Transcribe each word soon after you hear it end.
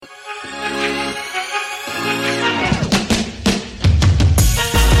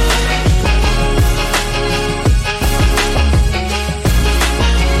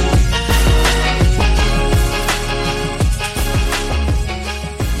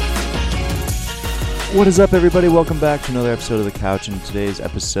What is up, everybody? Welcome back to another episode of The Couch. In today's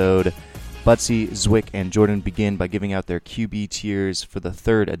episode, Butsy, Zwick, and Jordan begin by giving out their QB tiers for the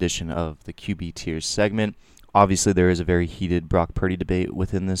third edition of the QB tiers segment. Obviously, there is a very heated Brock Purdy debate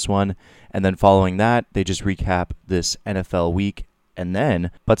within this one. And then following that, they just recap this NFL week. And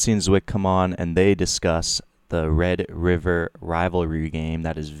then Butsy and Zwick come on and they discuss the Red River rivalry game.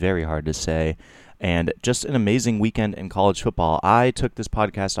 That is very hard to say. And just an amazing weekend in college football. I took this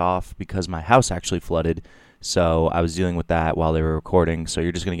podcast off because my house actually flooded, so I was dealing with that while they were recording. So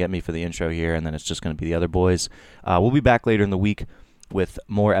you're just going to get me for the intro here, and then it's just going to be the other boys. We'll be back later in the week with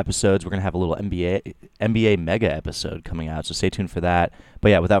more episodes. We're going to have a little NBA mega episode coming out, so stay tuned for that. But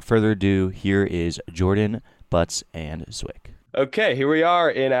yeah, without further ado, here is Jordan, Butts, and Zwick. Okay, here we are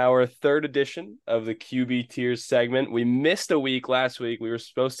in our third edition of the QB tiers segment. We missed a week last week. We were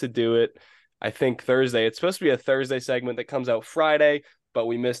supposed to do it, I think, Thursday. It's supposed to be a Thursday segment that comes out Friday, but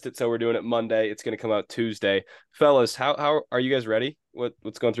we missed it, so we're doing it Monday. It's going to come out Tuesday. Fellas, how are you guys ready?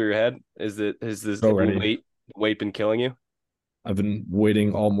 What's going through your head? Is this So ready. Weight been killing you? I've been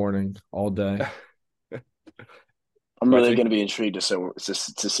waiting all morning, all day. I'm really going to be intrigued to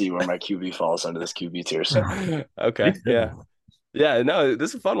see where my QB falls under this QB tier. So okay, yeah, no, this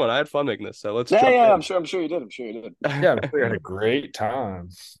is a fun one. I had fun making this, so let's. Yeah, I'm sure you did. Yeah, we had a great time.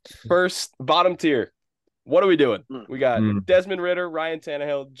 First, bottom tier. What are we doing? We got Mm. Desmond Ridder, Ryan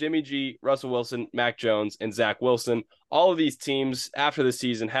Tannehill, Jimmy G, Russell Wilson, Mac Jones, and Zach Wilson. All of these teams after the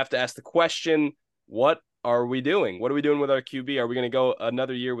season have to ask the question, what are we doing? What are we doing with our QB? Are we going to go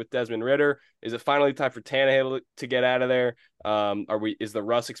another year with Desmond Ridder? Is it finally time for Tannehill to get out of there? Is the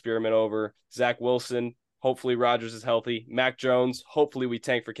Russ experiment over? Zach Wilson, hopefully Rodgers is healthy. Mac Jones, hopefully we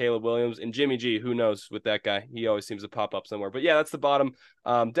tank for Caleb Williams. And Jimmy G, who knows with that guy? He always seems to pop up somewhere. But yeah, that's the bottom.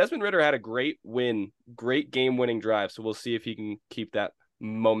 Desmond Ridder had a great game-winning drive. So we'll see if he can keep that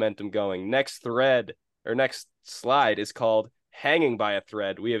momentum going. Next slide is called Hanging by a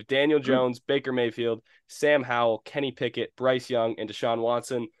Thread. We have Daniel Jones, Baker Mayfield, Sam Howell, Kenny Pickett, Bryce Young, and Deshaun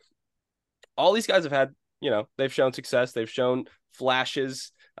Watson. All these guys have had, they've shown success. They've shown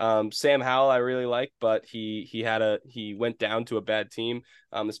flashes. Sam Howell I really like, but he went down to a bad team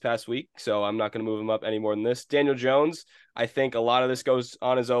this past week, so I'm not going to move him up any more than this. Daniel Jones, I think a lot of this goes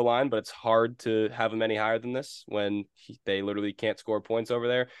on his O-line, but it's hard to have him any higher than this when they literally can't score points over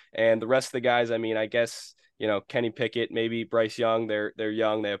there. And the rest of the guys, I mean, I guess, Kenny Pickett, maybe Bryce Young, they're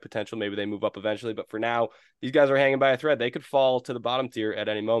young, they have potential, maybe they move up eventually, but for now, these guys are hanging by a thread. They could fall to the bottom tier at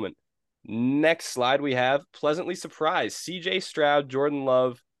any moment. Next slide, we have pleasantly surprised CJ Stroud, Jordan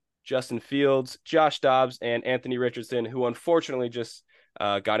Love, Justin Fields, Josh Dobbs, and Anthony Richardson, who unfortunately just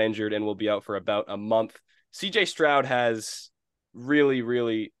got injured and will be out for about a month. CJ Stroud has really,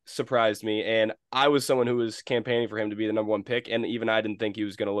 really surprised me, and I was someone who was campaigning for him to be the number one pick, and even I didn't think he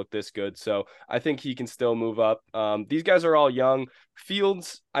was going to look this good, so I think he can still move up. These guys are all young.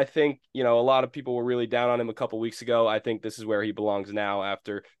 Fields, I think, a lot of people were really down on him a couple weeks ago. I think this is where he belongs now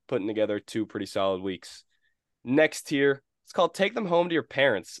after putting together 2 pretty solid weeks. Next tier, it's called Take Them Home to Your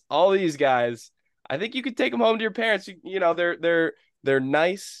Parents. All these guys, I think you could take them home to your parents. They're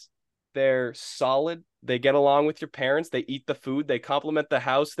nice, they're solid, they get along with your parents, they eat the food, they compliment the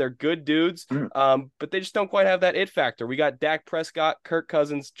house, they're good dudes, but they just don't quite have that it factor. We got Dak Prescott, Kirk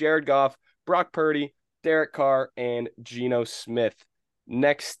Cousins, Jared Goff, Brock Purdy, Derek Carr, and Geno Smith.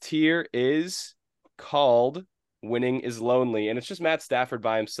 Next tier is called Winning is Lonely, and it's just Matt Stafford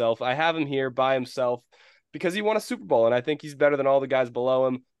by himself. I have him here by himself because he won a Super Bowl, and I think he's better than all the guys below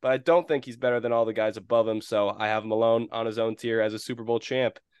him, but I don't think he's better than all the guys above him, so I have him alone on his own tier as a Super Bowl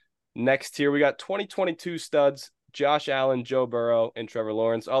champ. Next tier, we got 2022 studs, Josh Allen, Joe Burrow, and Trevor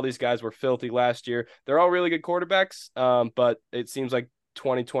Lawrence. All these guys were filthy last year. They're all really good quarterbacks, but it seems like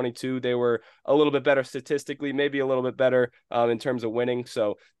 2022, they were a little bit better statistically, maybe a little bit better in terms of winning.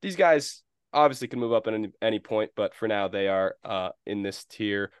 So these guys obviously can move up at any point, but for now they are in this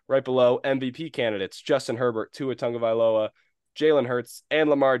tier. Right below, MVP candidates, Justin Herbert, Tua Tagovailoa, Jalen Hurts, and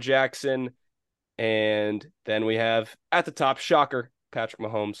Lamar Jackson. And then we have at the top, shocker, Patrick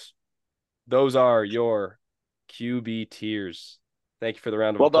Mahomes. Those are your QB tiers. Thank you for the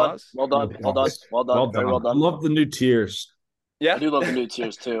round of applause. Well done. Very well done. I love the new tiers. Yeah, I do love the new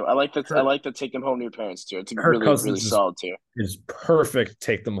tiers too. I like that. I like the Take Them Home to Your Parents tier. It's a Kirk really solid tier. Is perfect.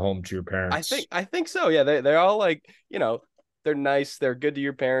 Take them home to your parents. I think so. Yeah, they're all like, they're nice, they're good to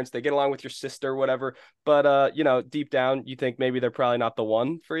your parents, they get along with your sister, whatever. But deep down, you think maybe they're probably not the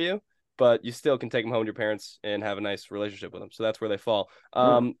one for you, but you still can take them home to your parents and have a nice relationship with them. So that's where they fall.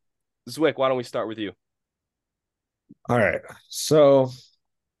 Zwick, why don't we start with you? All right. So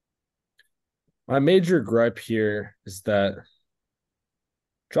my major gripe here is that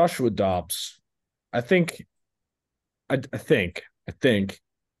Joshua Dobbs I think that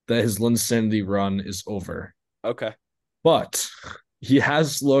his Linsanity run is over. Okay. But he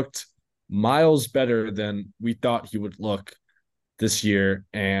has looked miles better than we thought he would look this year,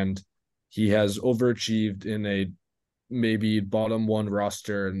 and he has overachieved in a maybe bottom one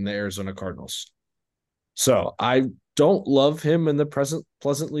roster in the Arizona Cardinals. So I don't love him in the present.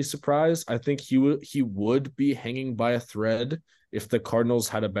 Pleasantly surprised. I think he would be hanging by a thread if the Cardinals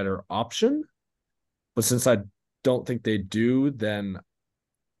had a better option. But since I don't think they do, then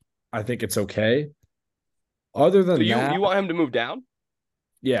I think it's okay. Other So than you that, you want him to move down?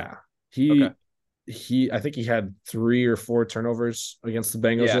 yeah, Okay. I think he had 3 or 4 turnovers against the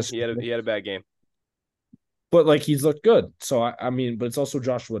Bengals Yeah, yesterday. he had a bad game. But like he's looked good. So I mean, but it's also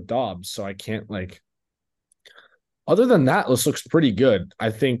Joshua Dobbs, so I can't like. Other than that, this looks pretty good. I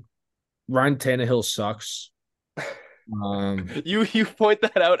think Ryan Tannehill sucks. You point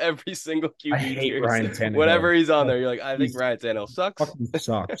that out every single I QB hate tiers. Ryan Tannehill. Whenever he's on there, you're like, I think He's Ryan Tannehill sucks. fucking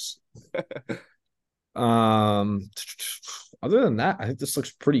sucks. Um, Other than that, I think this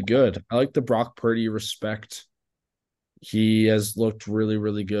looks pretty good. I like the Brock Purdy respect. He has looked really,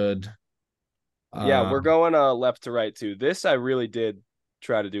 really good. Yeah, we're Um, going left to right too. This I really did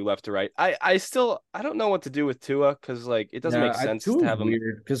try to do left to right. I don't know what to do with Tua because like it doesn't make yeah, sense to Tua's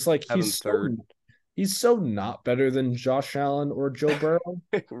weird because like have him third. he's so not better than Josh Allen or Joe Burrow,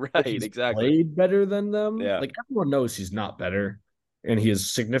 but Right, he's exactly. played better than them. Yeah. Like everyone knows he's not better, and he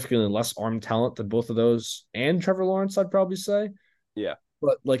has significantly less arm talent than both of those and Trevor Lawrence, I'd probably say. Yeah.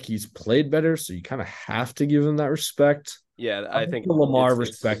 But like he's played better, so you kind of have to give him that respect. Yeah, I I think think the Lamar it's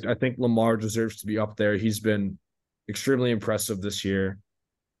respect. I think Lamar deserves to be up there. He's been extremely impressive this year,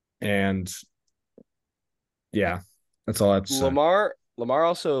 and yeah, that's all I have to say. Lamar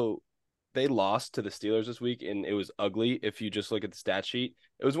also they lost to the Steelers this week and it was ugly if you just look at the stat sheet.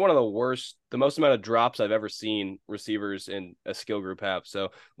 It was one of the most amount of drops I've ever seen receivers in a skill group have.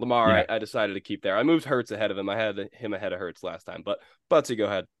 So Lamar, Yeah, I decided to keep there. I moved Hurts ahead of him. I had him ahead of Hurts last time, but Butsy, go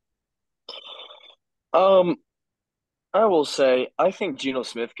ahead. Um, I will say I think Geno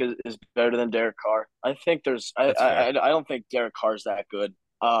Smith is better than Derek Carr. I think there's That's fair. I don't think Derek Carr's that good.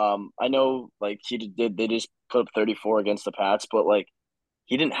 I know like he did they just put up 34 against the Pats, but like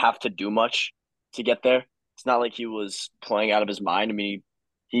he didn't have to do much to get there. It's not like he was playing out of his mind. I mean,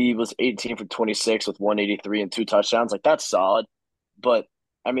 he was 18 for 26 with 183 and 2 touchdowns. Like that's solid. But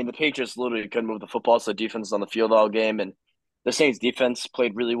I mean, the Patriots literally couldn't move the football, so the defense was on the field all game, and the Saints defense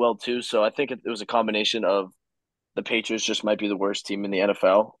played really well too. So I think it was a combination of the Patriots just might be the worst team in the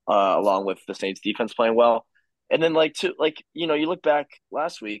NFL, along with the Saints defense playing well. And then you look back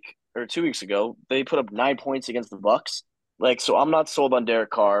last week or 2 weeks ago, they put up 9 points against the Bucks. Like, so I'm not sold on Derek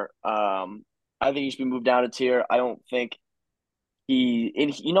Carr. I think he should be moved down a tier. I don't think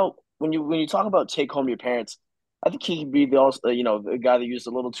when you talk about take home your parents, I think he could be the guy that used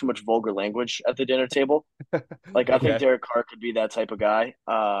a little too much vulgar language at the dinner table. Like I think Okay. Derek Carr could be that type of guy.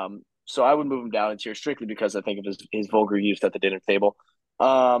 So I would move him down a tier strictly because I think of his vulgar use at the dinner table.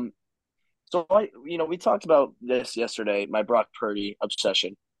 Um, we talked about this yesterday, my Brock Purdy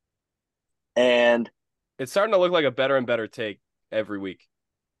obsession, and It's starting to look like a better and better take every week.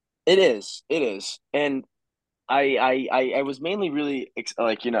 it is, and I was mainly really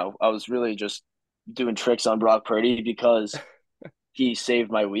I was really just doing tricks on Brock Purdy because he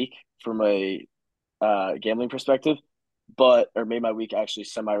saved my week from a gambling perspective, or made my week actually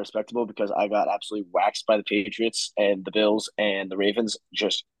semi respectable because I got absolutely waxed by the Patriots and the Bills and the Ravens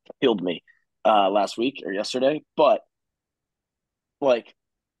just killed me last week or yesterday. But like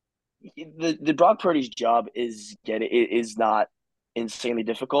the Brock Purdy's job is not insanely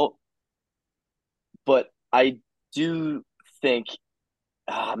difficult, but I do think,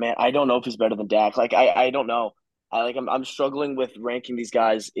 man, I don't know if he's better than Dak. Like I don't know. I'm struggling with ranking these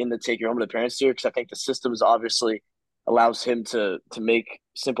guys in the take your home to the parents tier because I think the system is obviously allows him to make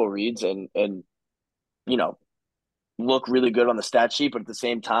simple reads and you know look really good on the stat sheet, but at the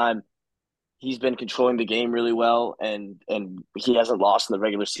same time he's been controlling the game really well and he hasn't lost in the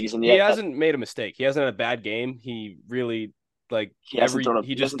regular season He yet. hasn't made a mistake. He hasn't had a bad game. He really like he He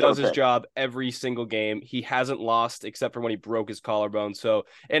just hasn't thrown does a his pick. job every single game. He hasn't lost except for when he broke his collarbone. So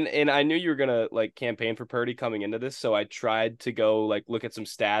and I knew you were gonna like campaign for Purdy coming into this, so I tried to go like look at some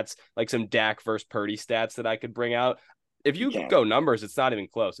stats, like some Dak versus Purdy stats that I could bring out. If You you can't. go numbers, it's not even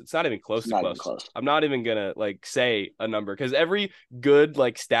close. It's not even It's close to not even close. close. I'm not even gonna like say a number because every good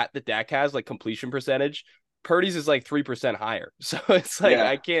like stat that Dak has, like completion percentage, Purdy's is like 3% higher. So it's like Yeah, I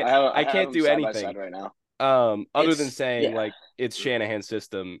I have can't him do side by anything. side right now. Other than saying Yeah. like it's Shanahan's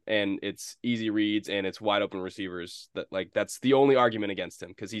system and it's easy reads and it's wide open receivers, that's the only argument against him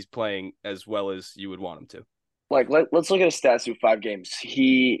because he's playing as well as you would want him to. Like let's look at his stats through 5 games.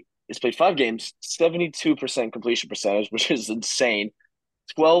 He has played 5 games, 72% completion percentage, which is insane.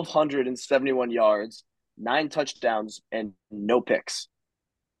 1,271 yards, 9 touchdowns, and no picks.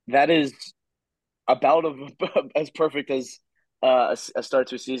 That is about as perfect as a start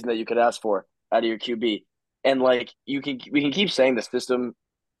to a season that you could ask for out of your QB. And like we can keep saying the system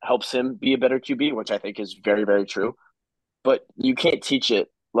helps him be a better QB, which I think is very, very true. But you can't teach it.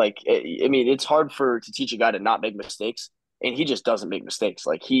 Like I mean, it's hard to teach a guy to not make mistakes, and he just doesn't make mistakes.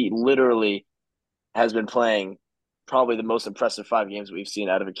 Like he literally has been playing probably the most impressive 5 games we've seen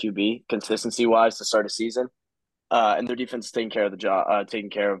out of a QB consistency wise to start a season. And their defense is taking care of the job, taking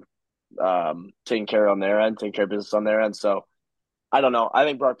care on their end, taking care of business on their end. So I don't know. I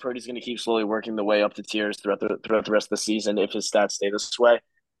think Brock Purdy's going to keep slowly working the way up the tiers throughout the rest of the season if his stats stay this way.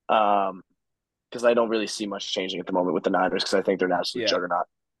 Because I don't really see much changing at the moment with the Niners because I think they're an absolute Yeah. juggernaut.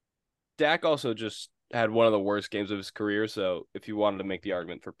 Dak also just had one of the worst games of his career. So if you wanted to make the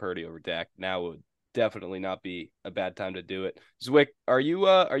argument for Purdy over Dak, now would definitely not be a bad time to do it. Zwick, are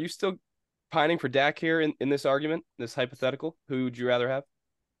you still pining for Dak here in this argument, this hypothetical? Who would you rather have?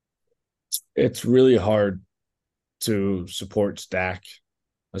 It's really hard to support Dak,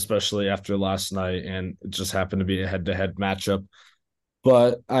 especially after last night, and it just happened to be a head-to-head matchup.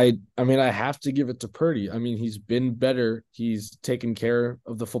 But I mean, I have to give it to Purdy. I mean, he's been better. He's taken care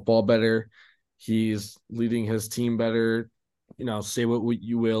of the football better. He's leading his team better. You know, say what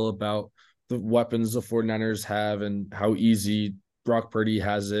you will about the weapons the 49ers have and how easy Brock Purdy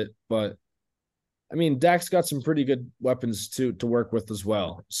has it. But I mean, Dak's got some pretty good weapons to work with as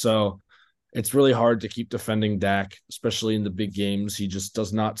well. So it's really hard to keep defending Dak, especially in the big games. He just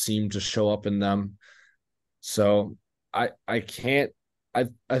does not seem to show up in them. So I can't.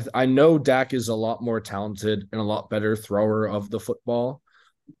 I know Dak is a lot more talented and a lot better thrower of the football,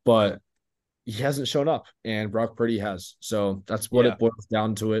 but he hasn't shown up, and Brock Purdy has. So that's what Yeah. it boils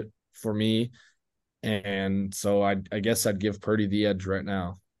down to it for me. And so I guess I'd give Purdy the edge right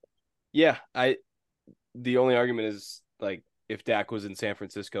now. Yeah, the only argument is like if Dak was in San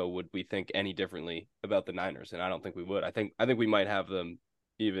Francisco, would we think any differently about the Niners? And I don't think we would. I think we might have them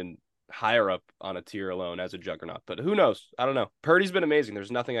even higher up on a tier alone as a juggernaut. But who knows? I don't know. Purdy's been amazing. There's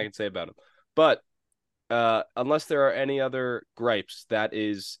nothing I can say about him. But unless there are any other gripes, that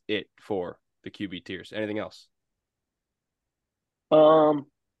is it for the QB tiers. Anything else? Um,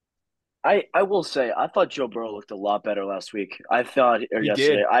 I will say I thought Joe Burrow looked a lot better last week. I thought or He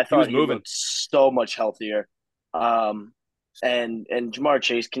yesterday. did. I He was thought he moving. looked so much healthier. And Jamar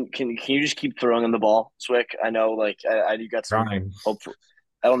Chase, can you just keep throwing him the ball, Swick? I know, like you got some Trying. hope for.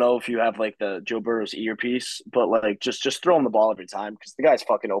 I don't know if you have like the Joe Burrow's earpiece, but like just throw him the ball every time because the guy's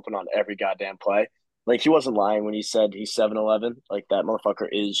fucking open on every goddamn play. Like he wasn't lying when he said he's 7'11". Like that motherfucker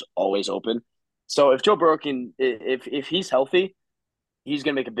is always open. So if Joe Burrow can, if he's healthy, he's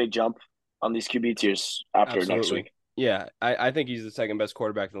gonna make a big jump on these QB tiers after next Absolutely. week. Yeah, I think he's the second best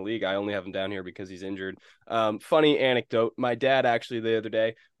quarterback in the league. I only have him down here because he's injured. Funny anecdote. My dad actually the other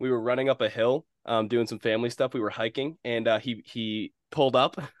day, we were running up a hill, doing some family stuff. We were hiking, and he pulled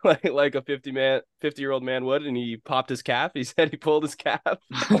up like a 50-year-old man would, and he popped his calf. He said he pulled his calf,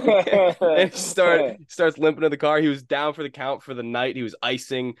 and he starts limping to the car. He was down for the count for the night. He was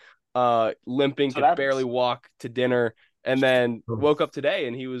icing, limping, So could that barely happens. walk to dinner. And then woke up today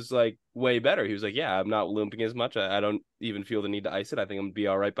and he was like way better. He was like, yeah, I'm not limping as much. I don't even feel the need to ice it. I think I'm gonna be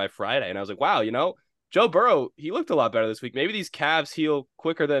all right by Friday. And I was like, wow, Joe Burrow, he looked a lot better this week. Maybe these calves heal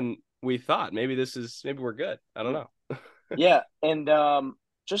quicker than we thought. Maybe we're good. I don't know. Yeah, and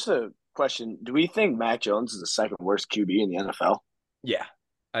just a question: do we think Mac Jones is the second worst QB in the NFL? Yeah.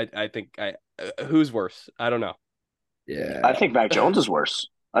 I think who's worse? I don't know. I Yeah. think Mac Jones is worse.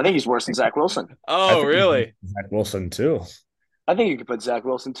 I think he's worse than Zach Wilson. I Oh, think really? Zach Wilson too. I think you could put Zach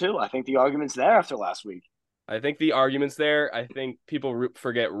Wilson too. I think the argument's there after last week. I think the argument's there. I think people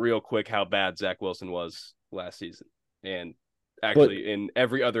forget real quick how bad Zach Wilson was last season. And But actually in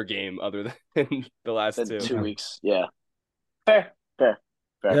every other game other than the last In two. 2 weeks, yeah, fair, fair,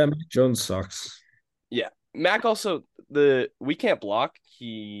 fair. yeah, Mac Jones sucks. Yeah. Mac also we can't block.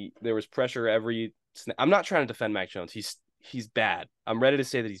 There was pressure every I'm not trying to defend Mac Jones. He's bad. I'm ready to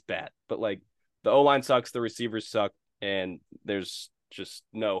say that he's bad. But like the O-line sucks, the receivers suck, and there's just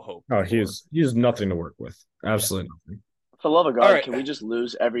no hope. Oh, he has nothing to work with. Yeah. Absolutely nothing. For the love of All God, right. can we just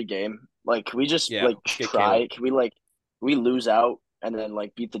lose every game? Like, can we just Yeah, like get try? Caleb. Can we we lose out and then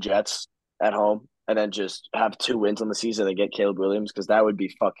like beat the Jets at home and then just have 2 wins on the season and get Caleb Williams because that would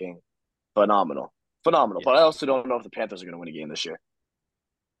be fucking phenomenal. phenomenal. Yeah, But I also don't know if the Panthers are going to win a game this year.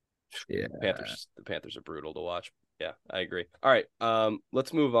 Yeah. The Panthers are brutal to watch. Yeah, I agree. All right,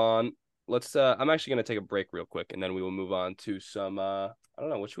 let's move on. I'm actually gonna take a break real quick, and then we will move on to some. I don't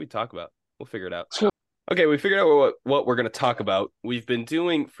know, what should we talk about? We'll figure it out. Okay, we figured out what we're gonna talk about. We've been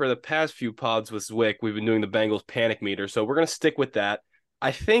doing for the past few pods with Zwick. We've been doing the Bengals panic meter, so we're gonna stick with that.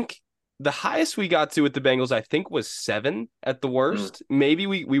 I think the highest we got to with the Bengals, I think, was 7 at the worst. Maybe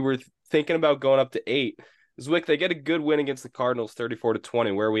we were thinking about going up to 8. Zwick, they get a good win against the Cardinals,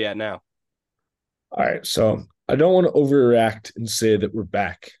 34-20. Where are we at now? All right. So I don't want to overreact and say that we're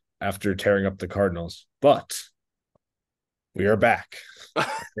back after tearing up the Cardinals, but we are back, I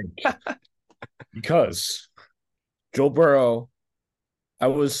think, because Joe Burrow, I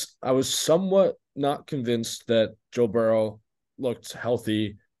was somewhat not convinced that Joe Burrow looked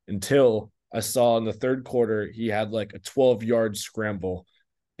healthy until I saw in the third quarter he had like a 12-yard scramble,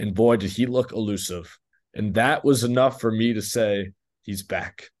 and boy, did he look elusive. And that was enough for me to say he's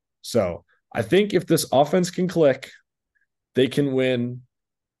back. So I think if this offense can click, they can win.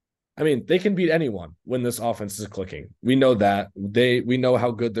 I mean, they can beat anyone when this offense is clicking. We know that. We know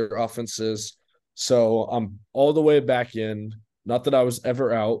how good their offense is. So I'm all the way back in. Not that I was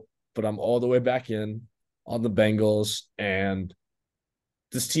ever out, but I'm all the way back in on the Bengals. And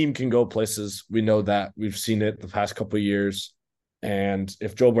this team can go places. We know that. We've seen it the past couple of years. And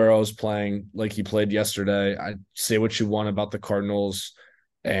if Joe Burrow is playing like he played yesterday, I say what you want about the Cardinals,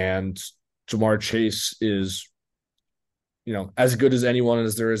 and Jamar Chase is, as good as anyone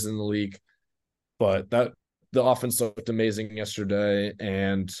as there is in the league. But the offense looked amazing yesterday,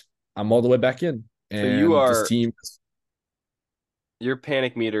 and I'm all the way back in. So And this team, your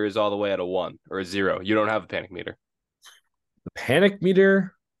panic meter is all the way at a 1 or a 0. You don't have a panic meter. the panic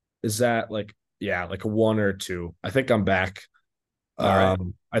meter is at like a 1 or 2. I think I'm back. All right.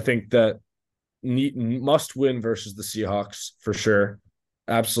 I think that must win versus the Seahawks for sure.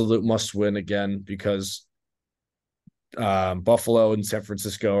 Absolute must win again, because Buffalo and San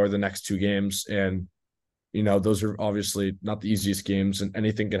Francisco are the next 2 games, and those are obviously not the easiest games, and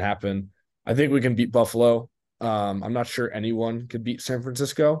anything can happen. I think we can beat Buffalo. I'm not sure anyone could beat San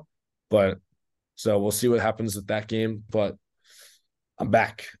Francisco, but so we'll see what happens with that game. But I'm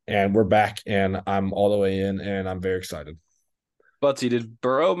back, and we're back, and I'm all the way in, and I'm very excited. Butsy, did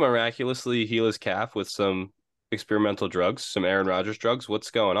Burrow miraculously heal his calf with some experimental drugs, some Aaron Rodgers drugs? What's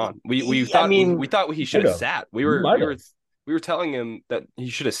going on? We I thought mean, we thought he should have sat. We were Might we were have. we were telling him that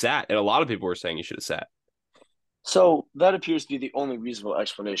he should have sat, and a lot of people were saying he should have sat. so that appears to be the only reasonable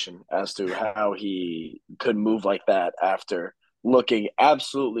explanation as to how he could move like that after looking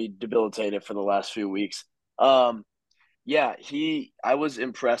absolutely debilitated for the last few weeks. Yeah, I was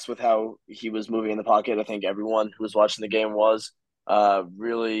impressed with how he was moving in the pocket. I think everyone who was watching the game was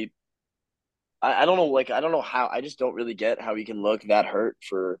really. I don't know, like I don't know how. I just don't really get how he can look that hurt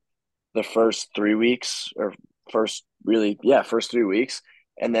for the first 3 weeks, or first 3 weeks,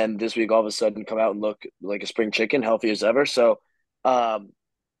 and then this week all of a sudden come out and look like a spring chicken, healthy as ever. So, um,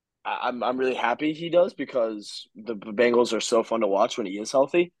 I'm really happy he does, because the Bengals are so fun to watch when he is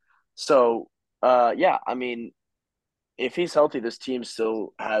healthy. So, yeah, I mean, if he's healthy, this team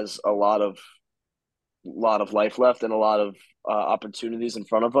still has a lot of life left and a lot of opportunities in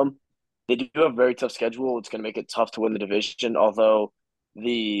front of them. They do have a very tough schedule. It's going to make it tough to win the division, although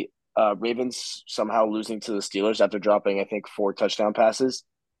the Ravens somehow losing to the Steelers after dropping, I think, 4 touchdown passes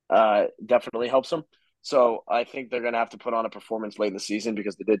definitely helps them. So I think they're going to have to put on a performance late in the season,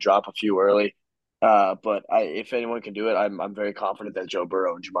 because they did drop a few early. But if anyone can do it, I'm very confident that Joe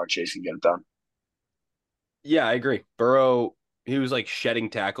Burrow and Jamar Chase can get it done. Yeah, I agree. Burrow, he was like shedding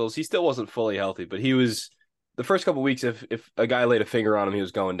tackles. He still wasn't fully healthy, but he was the first couple of weeks. If a guy laid a finger on him, he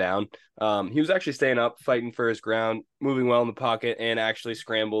was going down. He was actually staying up, fighting for his ground, moving well in the pocket, and actually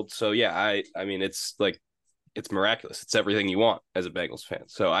scrambled. So yeah, I mean, it's miraculous. It's everything you want as a Bengals fan.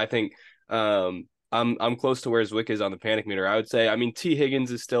 So I think I'm close to where Zwick is on the panic meter. I would say, I mean, T. Higgins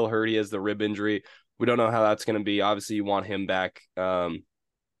is still hurt. He has the rib injury. We don't know how that's going to be. Obviously, you want him back.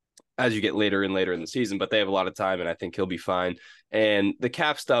 As you get later and later in the season, but they have a lot of time, and I think he'll be fine. And the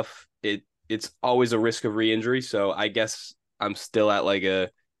cap stuff, it's always a risk of re-injury. So I guess I'm still at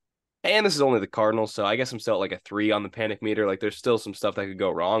and this is only the Cardinals, so I guess I'm still at like a 3 on the panic meter. Like there's still some stuff that could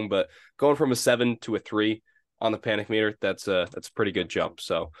go wrong, but going from a 7 to a 3 on the panic meter, that's a pretty good jump.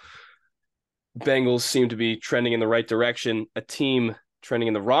 So Bengals seem to be trending in the right direction. A team trending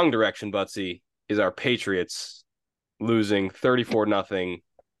in the wrong direction, Butsy, is our Patriots, losing 34-0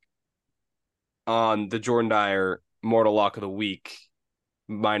 on the Jordan Dyer Mortal Lock of the Week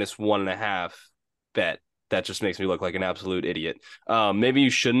 -1.5 bet. That just makes me look like an absolute idiot. Maybe you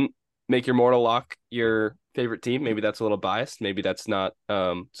shouldn't make your mortal lock your favorite team. Maybe that's a little biased. Maybe that's not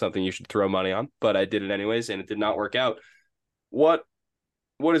something you should throw money on, but I did it anyways, and it did not work out. What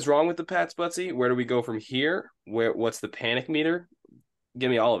is wrong with the Pats, Butsy? Where do we go from here? What's the panic meter? Give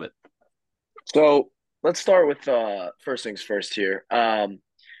me all of it. So let's start with first things first here.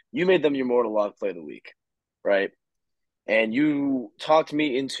 You made them your mortal lock play of the week, right? And you talked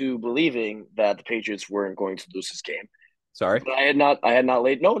me into believing that the Patriots weren't going to lose this game. Sorry. But I had not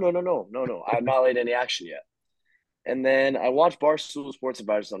laid no. I had not laid any action yet. And then I watched Barstool Sports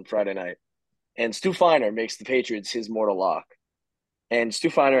Advisors on Friday night, and Stu Feiner makes the Patriots his mortal lock. And Stu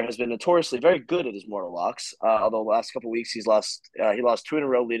Feiner has been notoriously very good at his mortal locks. Although the last couple of weeks he lost two in a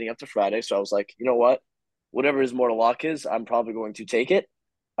row leading up to Friday. So I was like, you know what? Whatever his mortal lock is, I'm probably going to take it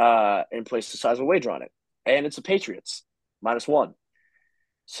and place a sizable wager on it. And it's the Patriots -1.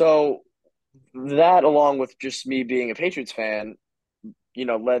 So that, along with just me being a Patriots fan,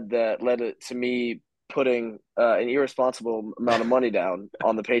 led it to me putting an irresponsible amount of money down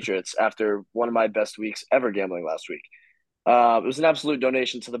on the Patriots after one of my best weeks ever gambling last week. It was an absolute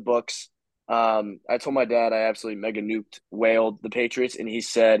donation to the books. I told my dad I absolutely mega whaled the Patriots, and he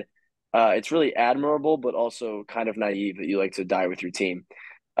said it's really admirable, but also kind of naive that you like to die with your team.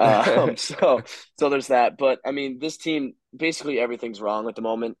 So there's that. But I mean, this team, basically everything's wrong at the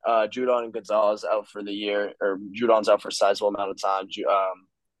moment. Judon and Gonzalez out for the year, or Judon's out for a sizable amount of time.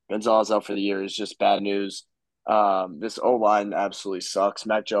 Gonzalez out for the year is just bad news. This O-line absolutely sucks.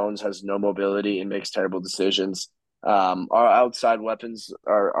 Mac Jones has no mobility and makes terrible decisions. Our outside weapons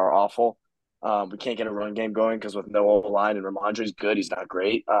are awful. We can't get a run game going because with no O-line, and Ramondre's good, he's not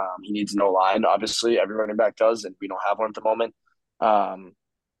great. He needs an O-line, obviously. Every running back does, and we don't have one at the moment.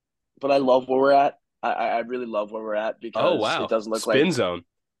 But I love where we're at. I really love where we're at because it doesn't look like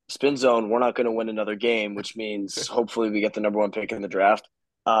spin zone. We're not going to win another game, which means hopefully we get the number 1 pick in the draft.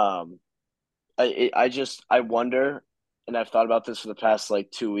 I wonder, and I've thought about this for the past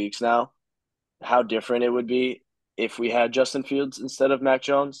like 2 weeks now, how different it would be if we had Justin Fields instead of Mac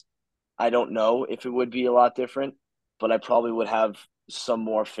Jones. I don't know if it would be a lot different, but I probably would have some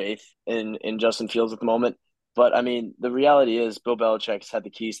more faith in Justin Fields at the moment. But I mean, the reality is Bill Belichick's had the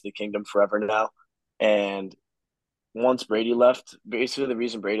keys to the kingdom forever now. And once Brady left, basically the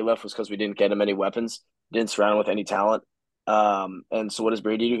reason Brady left was because we didn't get him any weapons, didn't surround him with any talent. And so what does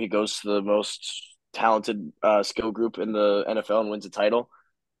Brady do? He goes to the most talented skill group in the NFL and wins a title,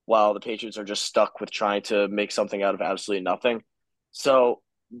 while the Patriots are just stuck with trying to make something out of absolutely nothing. So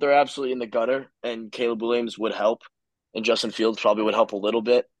they're absolutely in the gutter, and Caleb Williams would help, and Justin Fields probably would help a little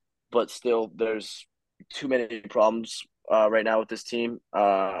bit, but still there's too many problems right now with this team.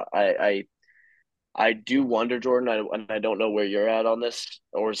 I do wonder, Jordan, and I don't know where you're at on this,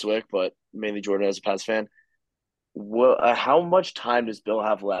 or Zwick, but mainly Jordan as a Pats fan. How much time does Bill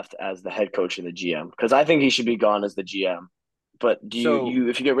have left as the head coach and the GM? Because I think he should be gone as the GM. But you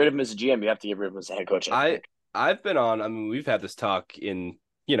if you get rid of him as a GM, you have to get rid of him as a head coach. I've been on. I mean, we've had this talk in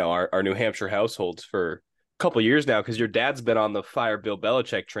our New Hampshire households for couple years now, because your dad's been on the fire Bill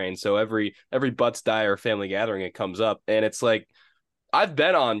Belichick train. So every Butts Dyer family gathering, it comes up, and it's like, I've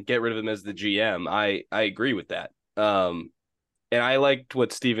been on get rid of him as the GM. I agree with that. And I liked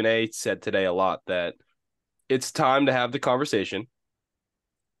what Stephen A said today a lot, that it's time to have the conversation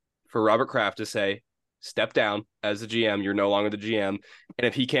for Robert Kraft to say, step down as the GM. You're no longer the GM. And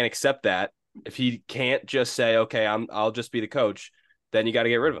if he can't accept that, if he can't just say, okay, I'll just be the coach, then you got to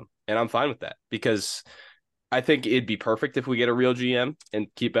get rid of him. And I'm fine with that, because I think it'd be perfect if we get a real GM and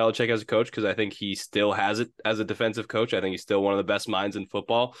keep Belichick as a coach, because I think he still has it as a defensive coach. I think he's still one of the best minds in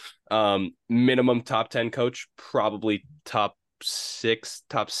football. Minimum top 10 coach, probably top 6,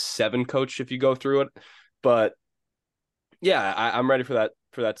 top 7 coach if you go through it. But yeah, I'm ready for that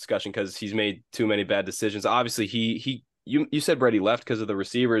discussion, because he's made too many bad decisions. Obviously, you said Brady left because of the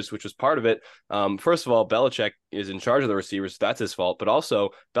receivers, which was part of it. First of all, Belichick is in charge of the receivers. So that's his fault. But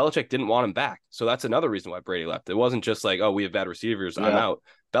also, Belichick didn't want him back. So that's another reason why Brady left. It wasn't just like, oh, we have bad receivers, I'm out.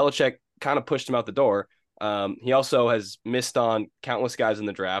 Belichick kind of pushed him out the door. He also has missed on countless guys in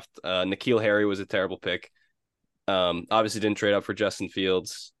the draft. N'Keal Harry was a terrible pick. Obviously didn't trade up for Justin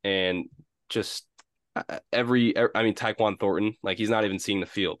Fields. And just Tyquan Thornton, like, he's not even seeing the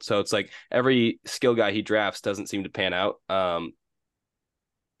field. So it's like every skill guy he drafts doesn't seem to pan out. And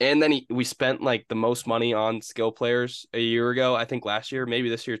then we spent like the most money on skill players a year ago, I think last year, maybe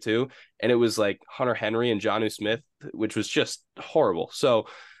this year too. And it was like Hunter Henry and Jonnu Smith, which was just horrible. So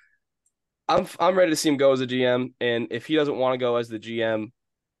I'm ready to see him go as a GM. And if he doesn't want to go as the GM,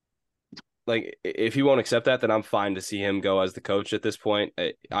 like, if he won't accept that, then I'm fine to see him go as the coach at this point.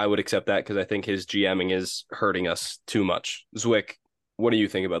 I would accept that, because I think his GMing is hurting us too much. Zwick, What do you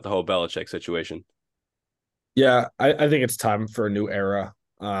think about the whole Belichick situation? Yeah, I think it's time for a new era.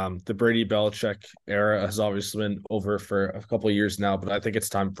 The Brady Belichick era has obviously been over for a couple of years now, but I think it's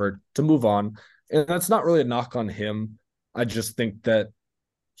time to move on. And that's not really a knock on him. I just think that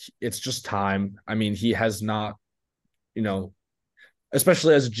it's just time. I mean, he has not, you know,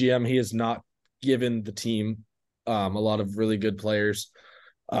 especially as a GM, he has not given the team a lot of really good players,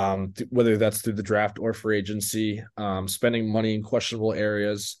 whether that's through the draft or free agency, spending money in questionable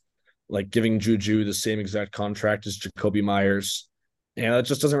areas, like giving Juju the same exact contract as Jacoby Myers. And that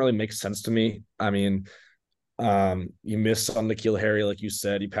just doesn't really make sense to me. I mean, you missed on N'Keal Harry, like you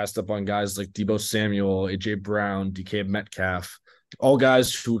said. He passed up on guys like Debo Samuel, AJ Brown, DK Metcalf, all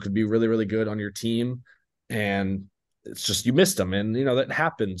guys who could be really, really good on your team. And it's just you missed them. And that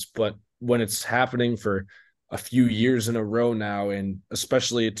happens. But when it's happening for a few years in a row now, and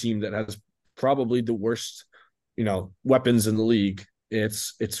especially a team that has probably the worst, weapons in the league,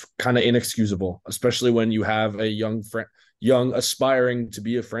 it's kind of inexcusable, especially when you have a young aspiring to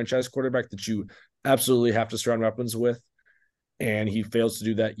be a franchise quarterback that you absolutely have to surround weapons with. And he fails to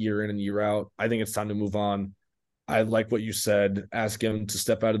do that year in and year out. I think it's time to move on. I like what you said. Ask him to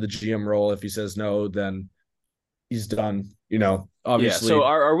step out of the GM role. If he says no, then he's done. Yeah. Obviously. So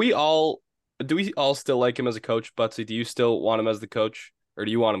are we all? Do we all still like him as a coach, Butsy? Do you still want him as the coach, or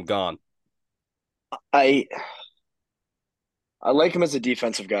do you want him gone? I I like him as a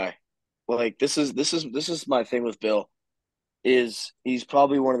defensive guy. Like this is my thing with Bill is he's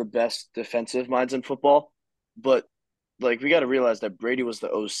probably one of the best defensive minds in football, but like we got to realize that Brady was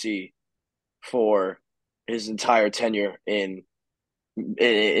the OC for his entire tenure in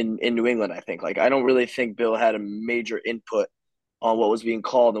New England. I think like I don't really think Bill had a major input on what was being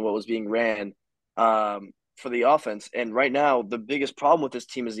called and what was being ran for the offense. And right now, the biggest problem with this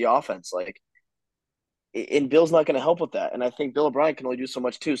team is the offense. Like, and Bill's not going to help with that. And I think Bill O'Brien can only do so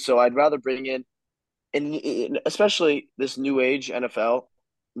much too. So I'd rather bring in, and especially this newer age NFL.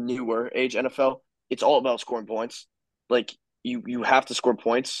 It's all about scoring points. Like you have to score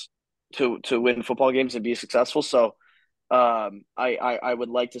points to win football games and be successful. So I would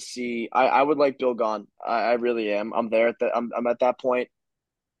like to see. I would like Bill gone. I really am. I'm there at that. I'm at that point.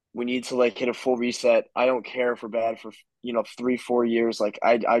 We need to like hit a full reset. I don't care if we're bad for 3-4 years. Like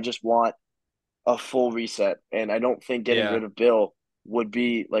I just want a full reset, and I don't think getting Yeah. rid of Bill would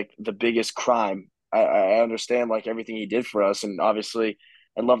be like the biggest crime. I understand like everything he did for us, and obviously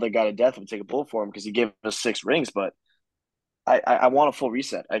I love that guy to death. I would take a bullet for him because he gave us 6 rings, but I want a full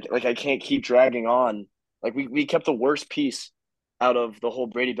reset. I can't keep dragging on. Like we kept the worst piece out of the whole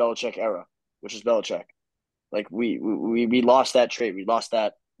Brady Belichick era, which is Belichick. Like we lost that trade. We lost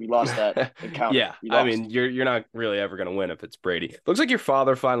that encounter. Yeah, We I lost. mean, you're not really ever gonna win if it's Brady. Looks like your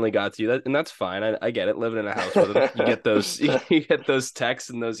father finally got to you, and that's fine. I get it. Living in a house with him, you get those you get those texts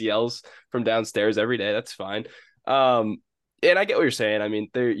and those yells from downstairs every day. That's fine. And I get what you're saying. I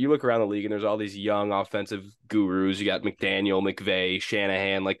mean, you look around the league and there's all these young offensive gurus. You got McDaniel, McVay,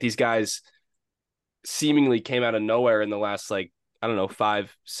 Shanahan. Like these guys seemingly came out of nowhere in the last like I don't know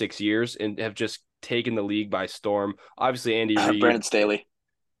 5-6 years and have just taken the league by storm. Obviously, Andy Reid. Brandon Staley.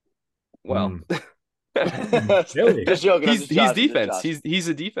 Well, Really? Just joking. I'm he's just joshing. Just defense. joshing. He's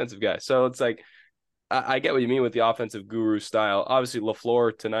a defensive guy. So it's like I get what you mean with the offensive guru style. Obviously,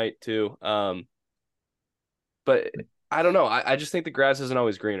 LaFleur tonight too. But I don't know. I just think the grass isn't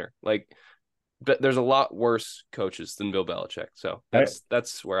always greener. Like, but there's a lot worse coaches than Bill Belichick. So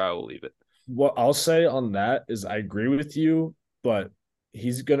that's where I will leave it. What I'll say on that is I agree with you, but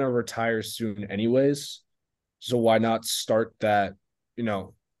he's gonna retire soon anyways. So why not start that,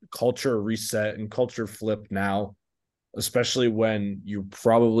 culture reset and culture flip now, especially when you're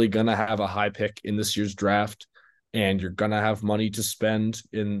probably gonna have a high pick in this year's draft and you're gonna have money to spend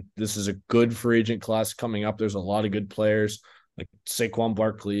in this is a good free agent class coming up. There's a lot of good players like Saquon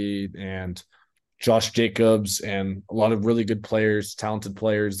Barkley and Josh Jacobs and a lot of really good players, talented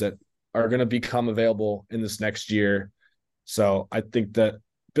players that are going to become available in this next year. So I think that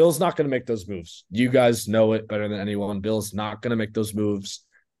Bill's not going to make those moves. You guys know it better than anyone. Bill's not going to make those moves.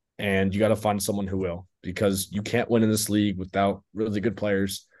 And you got to find someone who will because you can't win in this league without really good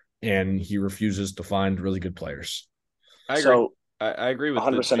players. And he refuses to find really good players. I agree. So I agree with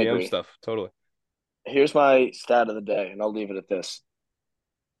the 100% GM agree. stuff. Totally. Here's my stat of the day, and I'll leave it at this.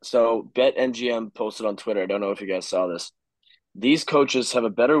 So BetMGM posted on Twitter. I don't know if you guys saw this. These coaches have a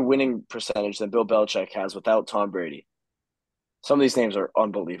better winning percentage than Bill Belichick has without Tom Brady. Some of these names are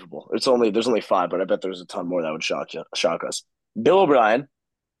unbelievable. There's only 5, but I bet there's a ton more that would shock us. Bill O'Brien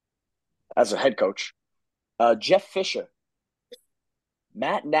as a head coach, Jeff Fisher,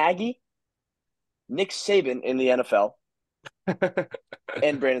 Matt Nagy, Nick Saban in the NFL,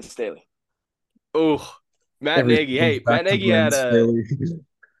 and Brandon Staley. Oh, Matt Nagy. Everything comes Hey, back to Brandon Staley.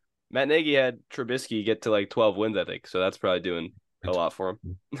 Matt Nagy had Trubisky get to like 12 wins, I think. So that's probably doing a lot for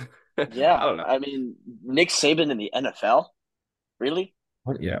him. I Yeah, don't know. I mean Nick Saban in the NFL, really?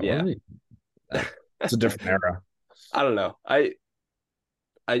 Yeah, what are Yeah. they? It's a different era. I don't know.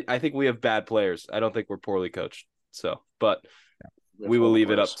 I think we have bad players. I don't think we're poorly coached. So, but We have we will horrible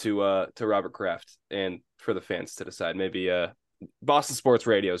leave it up players. to Robert Kraft and for the fans to decide. Maybe Boston Sports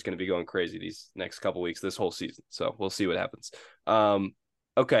Radio is going to be going crazy these next couple weeks, this whole season. So we'll see what happens.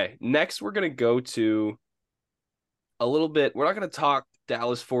 Okay, next we're going to go to a little bit. We're not going to talk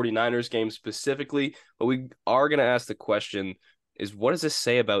Dallas 49ers game specifically, but we are going to ask the question is what does this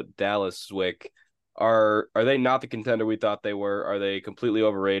say about Dallas, Zwick? Are they not the contender we thought they were? Are they completely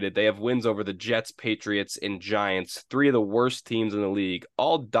overrated? They have wins over the Jets, Patriots, and Giants, three of the worst teams in the league,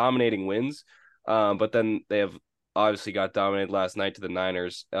 all dominating wins. But then they have obviously got dominated last night to the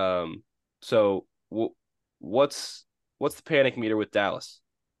Niners. So what's the panic meter with Dallas?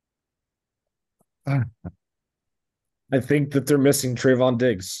 I think that they're missing Trayvon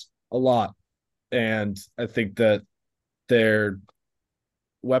Diggs a lot. And I think that their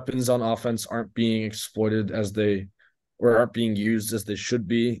weapons on offense aren't being exploited as they or aren't being used as they should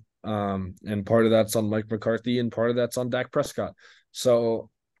be. And part of that's on Mike McCarthy and part of that's on Dak Prescott.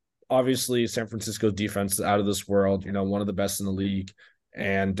 So obviously San Francisco's defense is out of this world, one of the best in the league.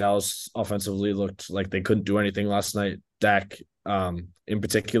 And Dallas offensively looked like they couldn't do anything last night. Dak, in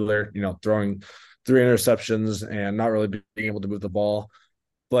particular, throwing three interceptions and not really being able to move the ball.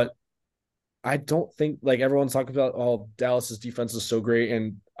 But I don't think like everyone's talking about, oh, Dallas's defense is so great.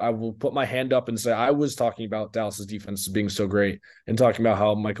 And I will put my hand up and say I was talking about Dallas's defense being so great and talking about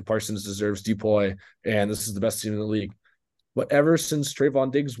how Micah Parsons deserves deploy and this is the best team in the league. But ever since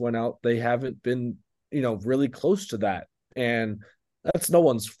Trayvon Diggs went out, they haven't been, really close to that. And that's no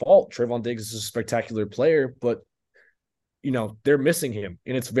one's fault. Trayvon Diggs is a spectacular player, but they're missing him,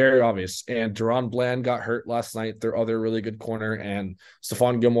 and it's very obvious. And Deron Bland got hurt last night, their other really good corner, and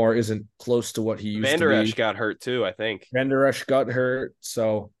Stephon Gilmore isn't close to what he used Van to Der be. Esch got hurt too, I think. Van Der Esch got hurt,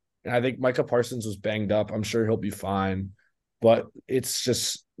 so I think Micah Parsons was banged up. I'm sure he'll be fine, but it's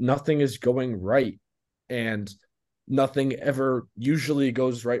just nothing is going right, and nothing ever usually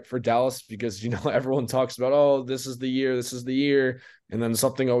goes right for Dallas because everyone talks about, oh, this is the year, and then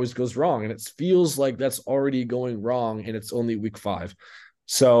something always goes wrong, and it feels like that's already going wrong, and it's only week 5.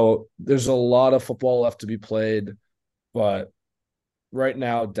 So there's a lot of football left to be played, but right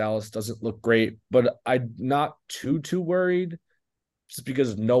now Dallas doesn't look great. But I'm not too worried just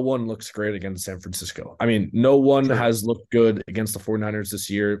because no one looks great against San Francisco. I mean, no one True. has looked good against the 49ers this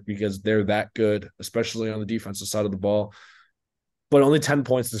year because they're that good, especially on the defensive side of the ball. But only 10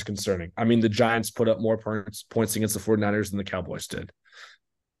 points is concerning. I mean, the Giants put up more points against the 49ers than the Cowboys did,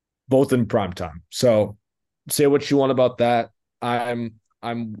 both in prime time. So say what you want about that. I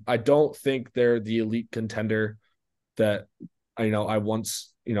don't think they're the elite contender that I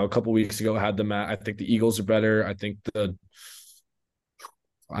once, a couple weeks ago had them at. I think the Eagles are better. I think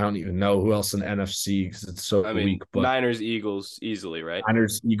I don't even know who else in the NFC because it's so I mean, weak. But Niners, Eagles, easily, right?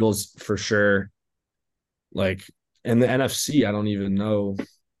 Niners, Eagles for sure. Like in the NFC, I don't even know. Like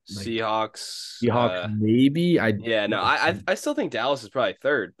Seahawks. Seahawks, maybe. Yeah, no, I still think Dallas is probably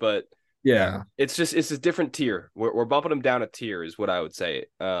third, but Yeah, it's a different tier. We're bumping them down a tier, is what I would say.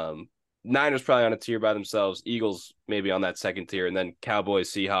 Niners probably on a tier by themselves. Eagles maybe on that second tier, and then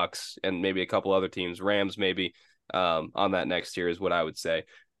Cowboys, Seahawks, and maybe a couple other teams. Rams maybe on that next tier is what I would say.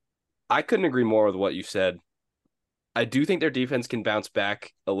 I couldn't agree more with what you said. I do think their defense can bounce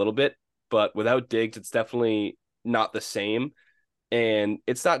back a little bit, but without Diggs, it's definitely not the same. And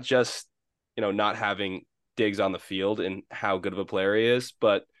it's not just, not having Diggs on the field and how good of a player he is,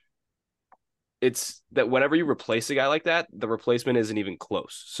 but it's that whenever you replace a guy like that, the replacement isn't even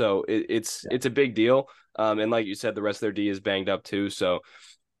close. So it's a big deal. And like you said, the rest of their D is banged up too. So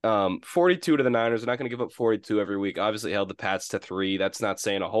 42 to the Niners. They're not going to give up 42 every week. Obviously held the Pats to 3. That's not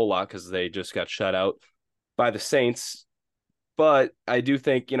saying a whole lot because they just got shut out by the Saints. But I do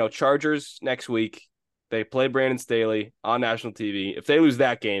think, Chargers next week, they play Brandon Staley on national TV. If they lose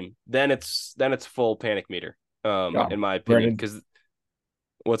that game, then it's full panic meter, in my opinion. Because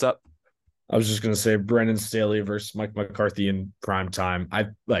what's up? I was just gonna say Brandon Staley versus Mike McCarthy in prime time. I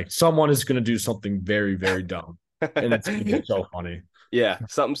like someone is gonna do something very, very dumb, and it's gonna be so funny. Yeah,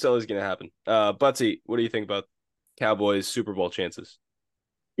 something silly is going to happen. Butsy, what do you think about Cowboys Super Bowl chances?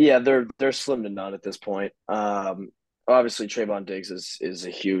 Yeah, they're slim to none at this point. Obviously Trayvon Diggs is a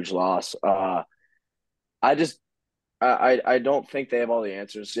huge loss. I just I don't think they have all the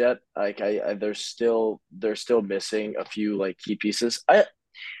answers yet. Like they're still missing a few like key pieces.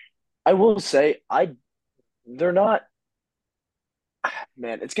 I will say they're not,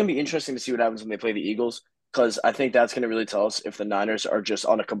 man, it's gonna be interesting to see what happens when they play the Eagles because I think that's gonna really tell us if the Niners are just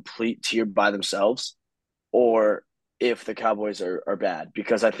on a complete tier by themselves or if the Cowboys are bad.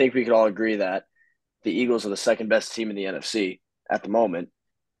 Because I think we could all agree that the Eagles are the second best team in the NFC at the moment,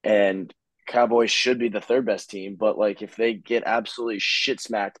 and Cowboys should be the third best team. But like if they get absolutely shit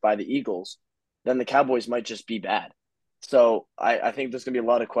smacked by the Eagles, then the Cowboys might just be bad. So I think there's gonna be a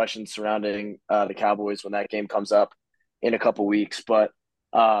lot of questions surrounding the Cowboys when that game comes up in a couple weeks. But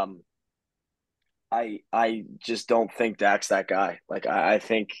um, I just don't think Dak's that guy. Like I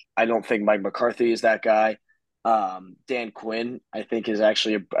don't think Mike McCarthy is that guy. Dan Quinn, I think, is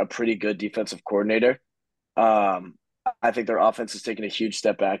actually a pretty good defensive coordinator. Um, I think their offense is taking a huge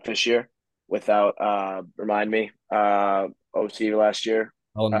step back this year without remind me OT last year.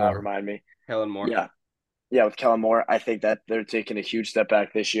 Alan Moore. Remind me. Helen Moore. Yeah, yeah, with Kellen Moore, I think that they're taking a huge step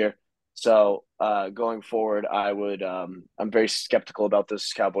back this year. So going forward, I'm very skeptical about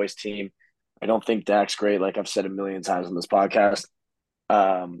this Cowboys team. I don't think Dak's great, like I've said a million times on this podcast.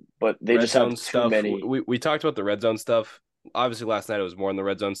 But they Red just have zone too stuff. many. We talked about the red zone stuff. Obviously, last night it was more on the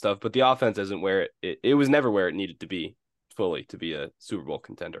red zone stuff, but the offense isn't where it was never where it needed to be fully to be a Super Bowl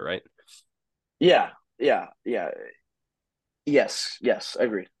contender, right? Yeah, yeah, yeah. Yes.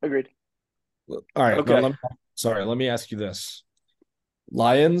 Agreed. All right. Okay. Let me ask you this.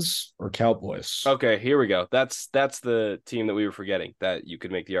 Lions or Cowboys? Okay, here we go. That's the team that we were forgetting that you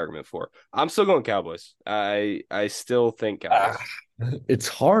could make the argument for. I'm still going Cowboys. I still think Cowboys. It's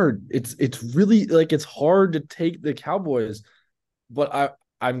hard. It's really like it's hard to take the Cowboys, but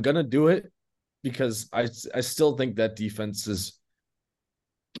I'm gonna do it because I still think that defense is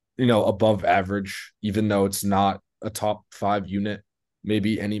above average, even though it's not a top 5 unit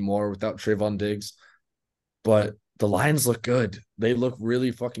maybe anymore without Trayvon Diggs. But the Lions look good. They look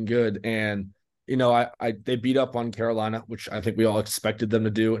really fucking good. And they beat up on Carolina, which I think we all expected them to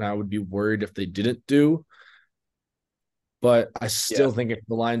do, and I would be worried if they didn't do. But I still think if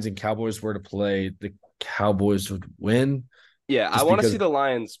the Lions and Cowboys were to play, the Cowboys would win. Yeah, I want to see the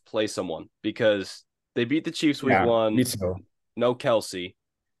Lions play someone because they beat the Chiefs week 1. Me too. No Kelsey,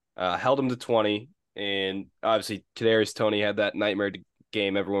 held them to 20, and obviously Kadarius Toney had that nightmare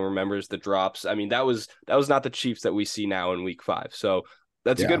game everyone remembers, the drops. I mean, that was not the Chiefs that we see now in week 5. So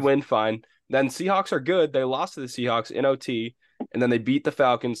that's a good win, fine. Then Seahawks are good. They lost to the Seahawks in OT, and then they beat the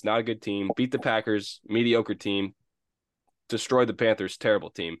Falcons, not a good team, beat the Packers, mediocre team, destroyed the Panthers, terrible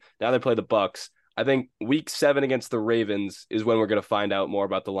team. Now they play the Bucks. I think week 7 against the Ravens is when we're going to find out more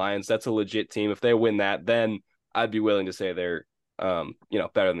about the Lions. That's a legit team. If they win that, then I'd be willing to say they're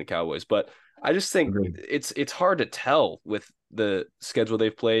better than the Cowboys. But I just think it's hard to tell with the schedule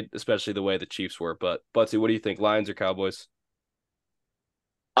they've played, especially the way the Chiefs were. But Butsy, what do you think, Lions or Cowboys?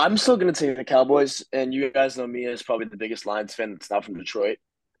 I'm still going to take the Cowboys, and you guys know me as probably the biggest Lions fan that's not from Detroit.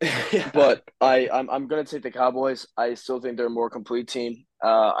 Yeah. But I'm going to take the Cowboys. I still think they're a more complete team.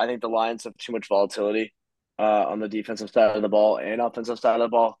 I think the Lions have too much volatility on the defensive side of the ball and offensive side of the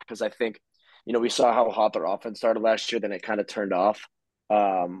ball because I think, we saw how hot their offense started last year, then it kind of turned off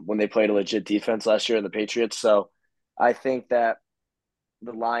when they played a legit defense last year in the Patriots. So I think that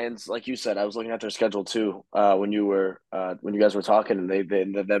the Lions, like you said, I was looking at their schedule too when you guys were talking, and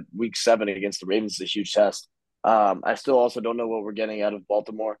that week 7 against the Ravens is a huge test. I still also don't know what we're getting out of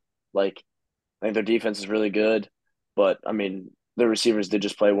Baltimore. Like, I think their defense is really good, but I mean, their receivers did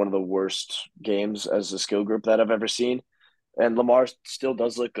just play one of the worst games as a skill group that I've ever seen. And Lamar still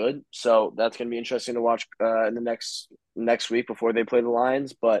does look good, so that's going to be interesting to watch in the next week before they play the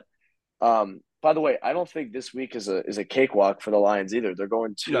Lions. But by the way, I don't think this week is a cakewalk for the Lions either. They're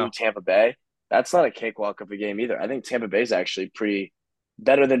going to Tampa Bay. That's not a cakewalk of a game either. I think Tampa Bay is actually pretty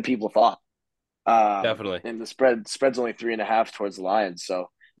better than people thought. Definitely. And the spread's only 3.5 towards the Lions, so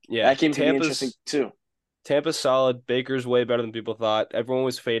yeah, that game can be interesting too. Tampa's solid. Baker's way better than people thought. Everyone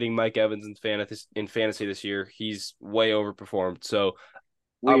was fading Mike Evans in fantasy this year. He's way overperformed. So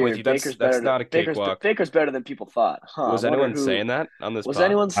Weird. I'm with you. That's not a cakewalk. Baker's better than people thought. Huh? Was anyone saying that on this? Was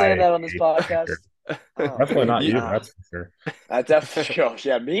anyone saying that on this podcast? Definitely not you. That's for sure. I definitely.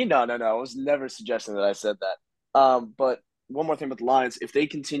 Yeah, me. No. I was never suggesting that I said that. But one more thing about the Lions: if they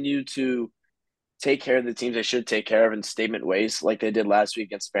continue to take care of the teams they should take care of in statement ways, like they did last week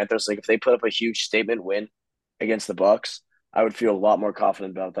against the Panthers. Like if they put up a huge statement win against the Bucks, I would feel a lot more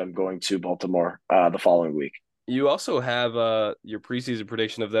confident about them going to Baltimore the following week. You also have your preseason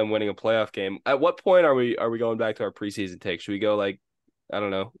prediction of them winning a playoff game. At what point are we going back to our preseason take? Should we go like, I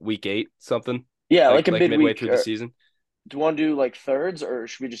don't know, week 8 something? Yeah, like a midway midweek through the season. Do you want to do like thirds, or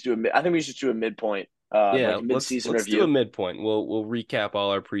should we just do a mid? I think we should do a midpoint, Yeah, like a mid-season let's do a review. midpoint. We'll recap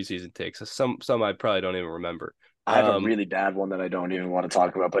all our preseason takes. Some I probably don't even remember. I have a Um, really bad one that I don't even want to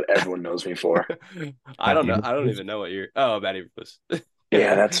talk about, but everyone knows me for. I Matt don't know. I don't Eberflus. even know what you're. Oh, Matt Eberflus.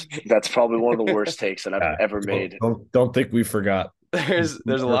 Yeah, that's probably one of the worst takes that I've Yeah, ever don't, made. don't don't think we forgot. There's a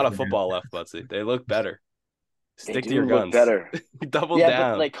Never lot of forget. football left, Butsy. They look better. They Stick to your do look guns. better. Double Yeah, but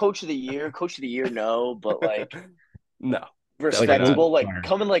down. like coach of the year, no, but like No, Like definitely not. Will respectable, like Meyer.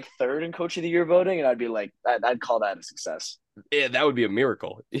 coming like third in coach of the year voting, and I'd be like, I'd call that a success. Yeah, that would be a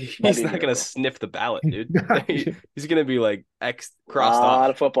miracle. That'd He's be a not gonna miracle. sniff the ballot, dude. He's gonna be like X A crossed off. lot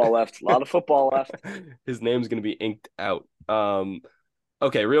of football left. A lot of football left. His name's gonna be inked out.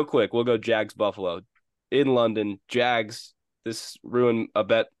 Okay, real quick, we'll go Jags Buffalo in London. Jags. This ruined a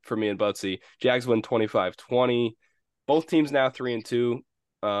bet for me and Butsy. Jags win 25-20. Both teams now 3-2.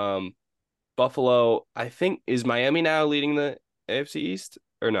 Um, Buffalo, I think, is Miami now leading the AFC East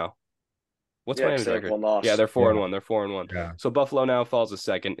or no? What's Yeah, because Miami's they have record? one Yeah, loss. they're 4-1. They're 4-1. Yeah. So Buffalo now falls to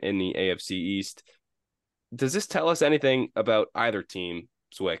second in the AFC East. Does this tell us anything about either team,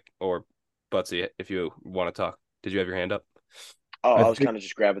 Zwick or Butsy, if you want to talk? Did you have your hand up? Oh, I I was think kind of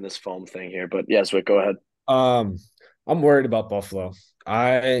just grabbing this foam thing here, but yes, wait, go ahead. um I'm worried about Buffalo.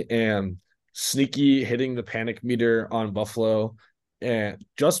 I am sneaky hitting the panic meter on Buffalo, and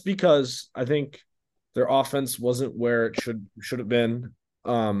just because I think their offense wasn't where it should have been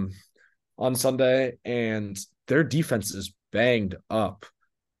um on Sunday, and their defense is banged up.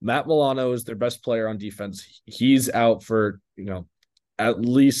 Matt Milano is their best player on defense. He's out for, at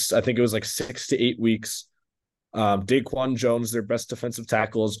least I think it was like 6 to 8 weeks. Daquan Jones, their best defensive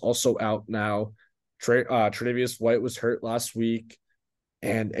tackle, is also out now. Tre'Davious White was hurt last week,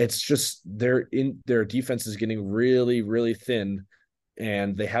 and it's just their defense is getting really, really thin,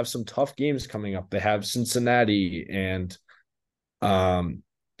 and they have some tough games coming up. They have Cincinnati, and um,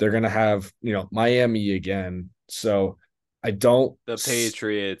 they're gonna have Miami again. So I don't. The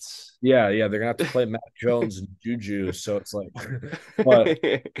Patriots. Yeah, they're gonna have to play Matt Jones and Juju. So it's like, but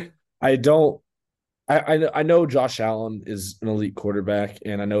I don't. I know Josh Allen is an elite quarterback,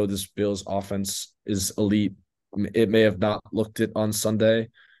 and I know this Bills offense is elite. It may have not looked it on Sunday,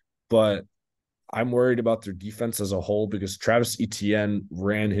 but I'm worried about their defense as a whole because Travis Etienne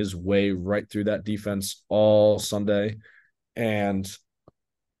ran his way right through that defense all Sunday, and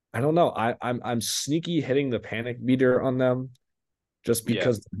I don't know. I'm sneaky hitting the panic meter on them just Yeah.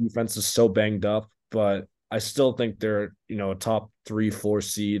 because the defense is so banged up, but I still think they're a top 3, 4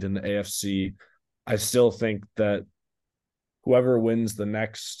 seed in the AFC. I still think that whoever wins the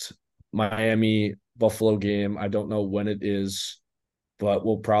next Miami Buffalo game, I don't know when it is, but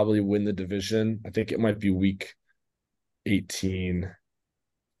will probably win the division. I think it might be week 18,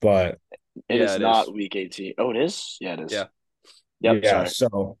 but It Yeah, is it is. not week 18. Oh, it is? Yeah, it is. Yeah. Yep, yeah, sorry.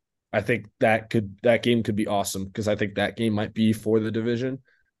 so I think that game could be awesome because I think that game might be for the division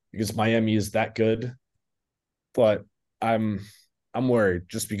because Miami is that good, but I'm I'm worried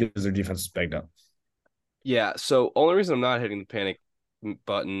just because their defense is banged up. Yeah. So only reason I'm not hitting the panic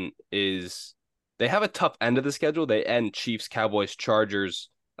button is they have a tough end of the schedule. They end Chiefs, Cowboys, Chargers,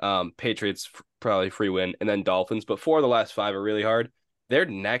 Patriots probably free win, and then Dolphins. But four of the last five are really hard. Their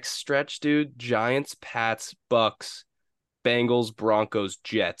next stretch, dude, Giants, Pats, Bucks, Bengals, Broncos,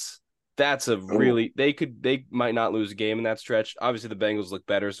 Jets. That's a Ooh. really they might not lose a game in that stretch. Obviously the Bengals look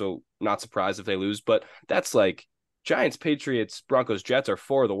better, so not surprised if they lose, but that's like Giants, Patriots, Broncos, Jets are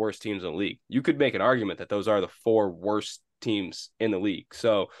four of the worst teams in the league. You could make an argument that those are the four worst teams in the league.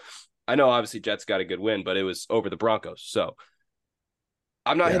 So I know obviously Jets got a good win, but it was over the Broncos. So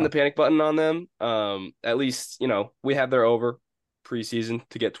I'm not hitting Yeah. the panic button on them. At least, we had their over preseason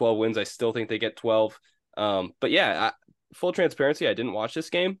to get 12 wins. I still think they get 12. But yeah, full transparency, I didn't watch this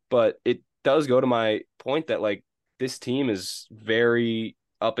game, but it does go to my point that like this team is very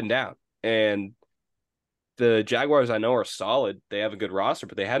up and down. And the Jaguars I know are solid. They have a good roster,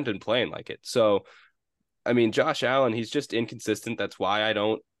 but they hadn't been playing like it. So, I mean, Josh Allen, he's just inconsistent. That's why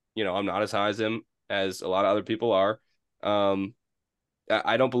I'm not as high as him as a lot of other people are. Um,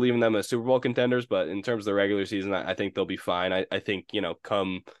 I don't believe in them as Super Bowl contenders, but in terms of the regular season, I think they'll be fine. I think,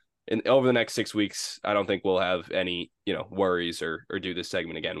 come in over the next 6 weeks, I don't think we'll have any, worries or do this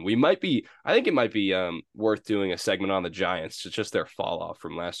segment again. I think it might be worth doing a segment on the Giants. It's just their fall off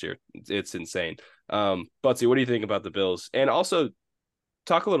from last year. It's insane. Butsy, what do you think about the Bills? And also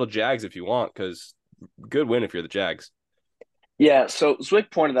talk a little Jags if you want, because good win if you're the Jags. Yeah, so Zwick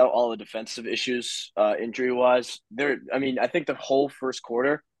pointed out all the defensive issues, injury wise. I mean, I think the whole first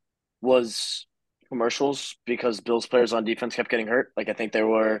quarter was commercials because Bills players on defense kept getting hurt. Like I think there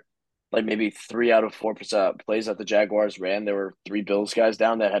were like maybe 3 out of 4% plays that the Jaguars ran, there were 3 Bills guys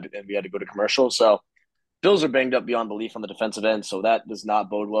down and we had to go to commercial. So Bills are banged up beyond belief on the defensive end, so that does not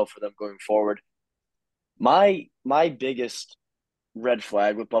bode well for them going forward. My biggest red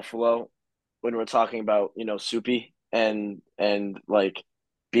flag with Buffalo when we're talking about, Soupy and like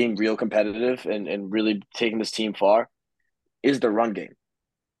being real competitive and really taking this team far is the run game.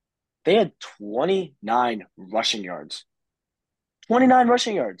 They had 29 rushing yards. 29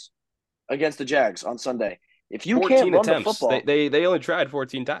 rushing yards against the Jags on Sunday. If you can't 14 run the attempts. football, They only tried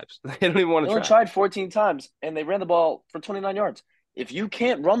 14 times. They don't even want they to only try. tried 14 times and they ran the ball for 29 yards. If you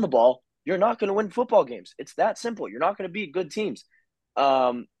can't run the ball, you're not going to win football games. It's that simple. You're not going to beat good teams.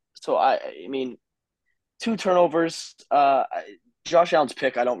 So I mean, 2 turnovers. Josh Allen's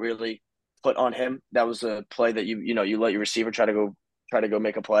pick, I don't really put on him. That was a play that you let your receiver try to go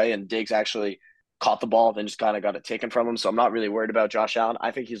make a play, and Diggs actually caught the ball, then just kind of got it taken from him. So I'm not really worried about Josh Allen.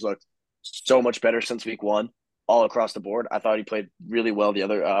 I think he's looked so much better since week 1, all across the board. I thought he played really well the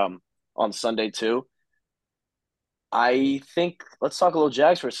other on Sunday too. I think let's talk a little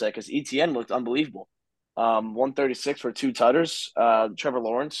Jags for a sec because ETN looked unbelievable. 136 for 2 tutters. Trevor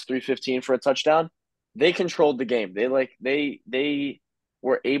Lawrence 315 for a touchdown. They controlled the game. They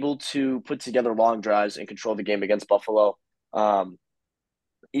were able to put together long drives and control the game against Buffalo.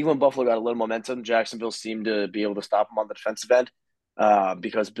 Even when Buffalo got a little momentum, Jacksonville seemed to be able to stop them on the defensive end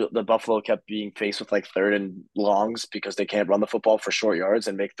because the Buffalo kept being faced with like third and longs because they can't run the football for short yards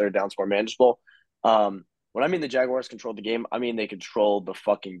and make third downs more manageable. When I mean the Jaguars controlled the game, I mean they controlled the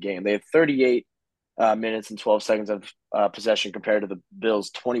fucking game. They had 38 minutes and 12 seconds of possession compared to the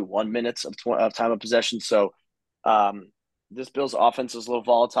Bills' 21 minutes of time of possession. So this Bills offense is a little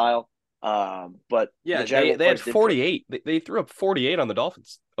volatile. But Yeah, the Jaguars they had 48. They threw up 48 on the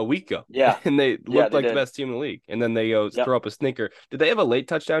Dolphins a week ago. Yeah. And they looked they like did. the best team in the league. And then they go throw up a stinker. Did they have a late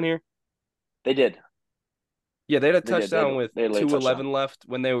touchdown here? They did. Yeah, they had a They did. touchdown with they had a late 2:11 touchdown. left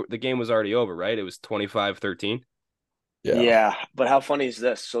when the game was already over, right? It was 25-13. Yeah, but how funny is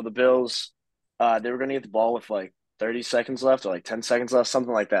this? So the Bills, they were going to get the ball with like 30 seconds left or like 10 seconds left,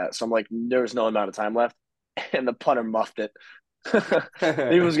 something like that. So I'm like, there was no amount of time left, and the punter muffed it.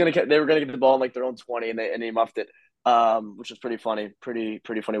 They were gonna get the ball in like their own 20, and he muffed it, which was pretty funny, pretty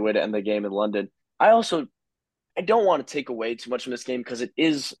funny way to end the game in London. I don't want to take away too much from this game because it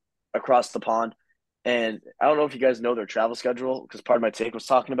is across the pond, and I don't know if you guys know their travel schedule because part of my take was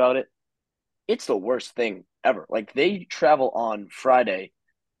talking about it. It's the worst thing ever. Like they travel on Friday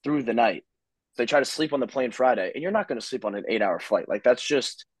through the night. They try to sleep on the plane Friday, and you're not going to sleep on an 8-hour flight. Like that's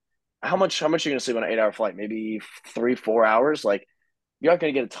just how much are you going to sleep on an 8-hour flight? Maybe 3-4 hours. Like you're not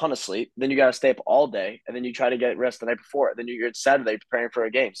going to get a ton of sleep. Then you got to stay up all day, and then you try to get rest the night before. Then you're Saturday preparing for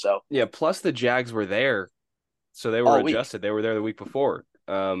a game. So Yeah, plus the Jags were there, so they were all week. adjusted. They were there the week before.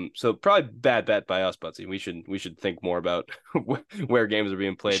 So probably bad bet by us, Butsy. We should think more about where games are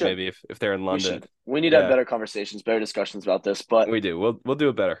being played. Maybe if they're in London. We need to have better conversations, better discussions about this. But we do. We'll do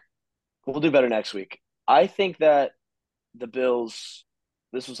it better. We'll do better next week. I think that the Bills,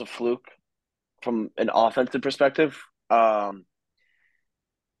 this was a fluke from an offensive perspective. I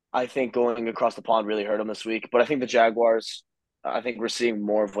think going across the pond really hurt them this week. But I think the Jaguars, I think we're seeing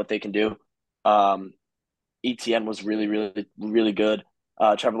more of what they can do. ETN was really, really, really good.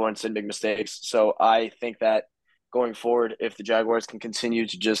 Trevor Lawrence didn't make mistakes. So I think that going forward, if the Jaguars can continue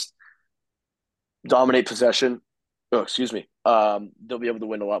to just dominate possession, they'll be able to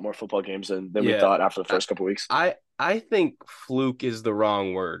win a lot more football games than we thought after the first couple weeks. I think fluke is the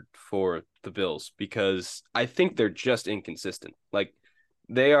wrong word for the Bills because I think they're just inconsistent. Like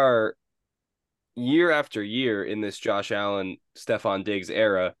they are year after year in this Josh Allen, Stephon Diggs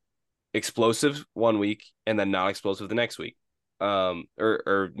era, explosive one week and then not explosive the next week.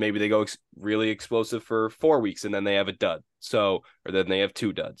 Or maybe they go really explosive for 4 weeks and then they have a dud. So, or then they have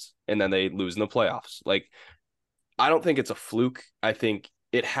 2 duds and then they lose in the playoffs. Like, I don't think it's a fluke. I think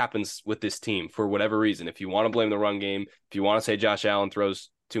it happens with this team for whatever reason. If you want to blame the run game, if you want to say Josh Allen throws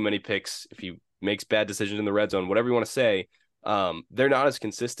too many picks, if he makes bad decisions in the red zone, whatever you want to say, they're not as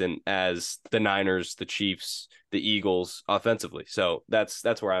consistent as the Niners, the Chiefs, the Eagles offensively. So that's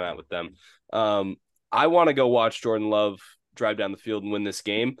where I'm at with them. I want to go watch Jordan Love drive down the field and win this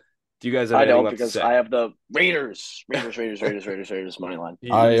game. Do you guys have anything left to say? I have the Raiders money line.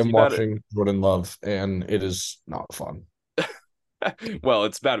 I am watching Jordan Love, and it is not fun. Well,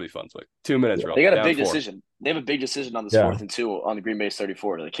 it's about to be fun. It's like 2 minutes. They got a big decision. They have a big decision on this 4th and 2 on the Green Bay's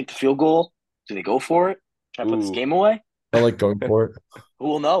 34. Do they kick the field goal? Do they go for it? Try to put this game away? I like going for it. Who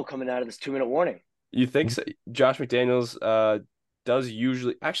will know coming out of this 2-minute warning? You think so? Josh McDaniels does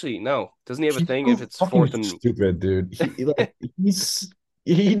usually – actually, no. Doesn't he have a thing if it's 4th and – stupid, dude. He's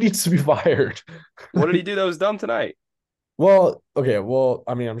he needs to be fired. What did he do that was dumb tonight? Well, okay, well,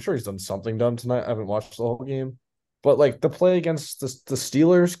 I mean, I'm sure he's done something dumb tonight. I haven't watched the whole game, but like the play against the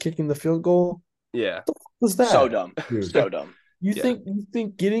Steelers kicking the field goal, Yeah. what the fuck was So that, dumb. dude? So dumb. Yeah. You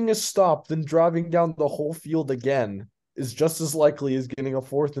think getting a stop then driving down the whole field again is just as likely as getting a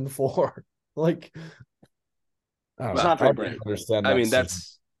 4th and 4? Like, I don't It's know. Well, not I very don't bright. even understand I that mean,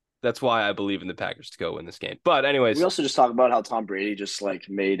 decision. that's why I believe in the Packers to go win this game. But We anyways, also just talk about how Tom Brady just like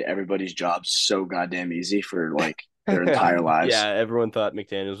made everybody's job so goddamn easy for like their entire yeah, lives. everyone thought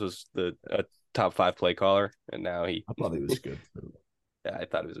McDaniels was the top 5 play caller, and now I thought he was good. yeah, I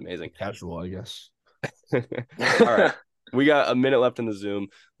thought it was amazing. Casual, I guess. All right. We got a minute left in the Zoom.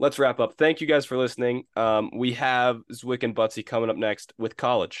 Let's wrap up. Thank you guys for listening. We have Zwick and Butsy coming up next with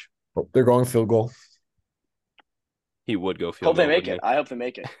college. Oh, they're going field goal. He would go field Hope they goal, make it. wouldn't I hope they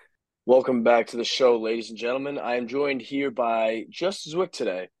make it. Welcome back to the show, ladies and gentlemen. I am joined here by just Zwick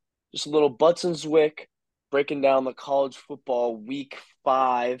today. Just a little Butts and Zwick breaking down the college football week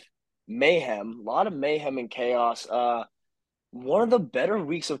 5 mayhem. A lot of mayhem and chaos. One of the better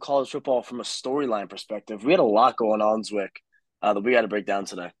weeks of college football from a storyline perspective. We had a lot going on, Zwick, that we got to break down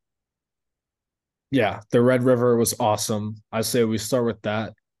today. Yeah, the Red River was awesome. I say we start with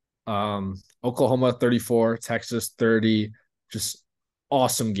that. Oklahoma 34, Texas 30, just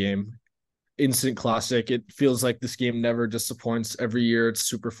awesome game. Instant classic. It feels like this game never disappoints every year. It's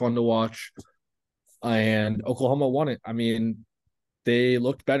super fun to watch. And Oklahoma won it. I mean, they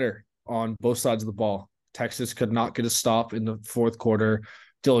looked better on both sides of the ball. Texas could not get a stop in the fourth quarter.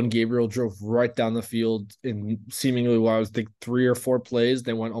 Dylan Gabriel drove right down the field in seemingly what I was think 3 or 4 plays.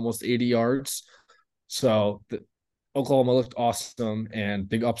 They went almost 80 yards. So Oklahoma looked awesome and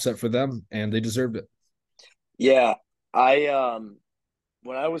big upset for them, and they deserved it. Yeah, I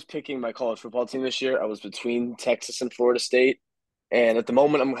when I was picking my college football team this year, I was between Texas and Florida State. And at the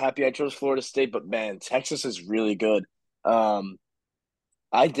moment, I'm happy I chose Florida State, but man, Texas is really good. Um,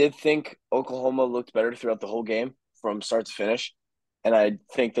 I did think Oklahoma looked better throughout the whole game from start to finish, and I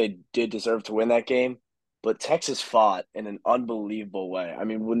think they did deserve to win that game. But Texas fought in an unbelievable way. I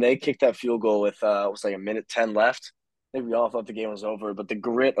mean, when they kicked that field goal with it was like a minute 10 left, I think we all thought the game was over. But the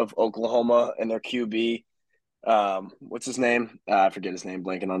grit of Oklahoma and their QB, what's his name? I forget his name,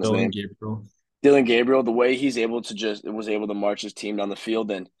 blanking on his Dylan name. Gabriel. Dylan Gabriel, the way he's able to just was able to march his team down the field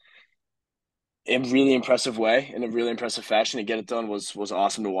and in a really impressive way, in a really impressive fashion to get it done was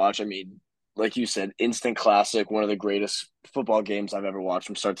awesome to watch. I mean, like you said, instant classic, one of the greatest football games I've ever watched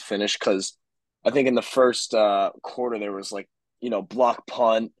from start to finish. Because I think in the first quarter there was like block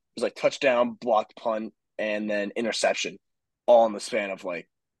punt, it was like touchdown, block punt, and then interception, all in the span of like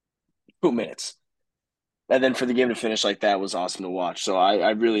 2 minutes. And then for the game to finish like that was awesome to watch. So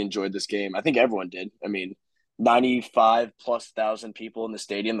I really enjoyed this game. I think everyone did. I mean, 95 plus thousand people in the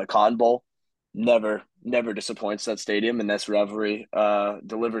stadium, the Cotton Bowl never disappoints that stadium, and that's rivalry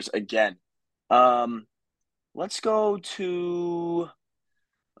delivers again. Um, let's go to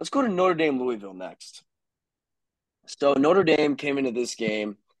Notre Dame Louisville next. So Notre Dame came into this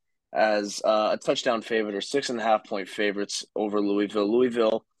game as a touchdown favorite or 6.5 point favorites over Louisville.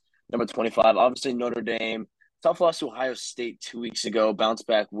 Louisville, number 25. Obviously, Notre Dame, tough loss to Ohio State 2 weeks ago, bounce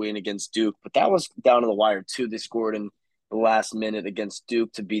back win against Duke, but that was down to the wire too. They scored in the last minute against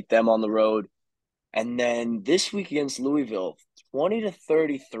Duke to beat them on the road. And then this week against Louisville,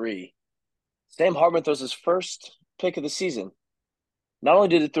 20-33. Sam Hartman throws his first pick of the season. Not only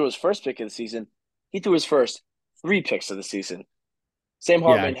did he throw his first pick of the season, he threw his first 3 picks of the season. Sam Yeah,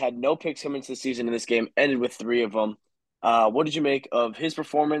 Hartman had no picks coming into the season in this game, ended with 3 of them. What did you make of his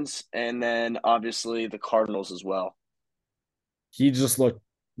performance? And then obviously the Cardinals as well. he just looked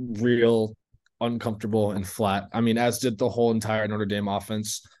real uncomfortable and flat. I mean, as did the whole entire Notre Dame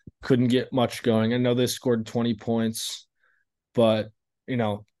offense. Couldn't get much going. I know they scored 20 points, but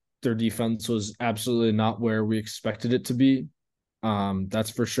their defense was absolutely not where we expected it to be.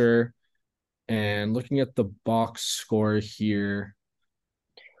 That's for sure. And looking at the box score here,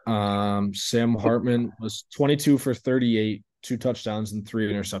 Sam Hartman was 22 for 38, 2 touchdowns and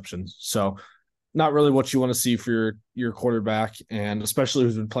 3 interceptions. So not really what you want to see for your quarterback, and especially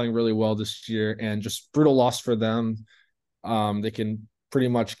who's been playing really well this year, and just brutal loss for them. They can pretty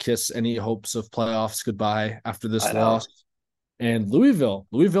much kiss any hopes of playoffs goodbye after this I know. loss. And Louisville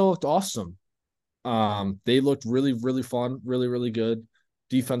looked awesome. They looked really, really fun, really, really good.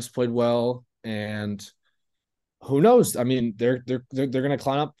 Defense played well, and who knows? I mean, they're going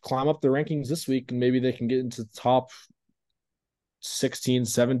to climb up the rankings this week, and maybe they can get into the top 16,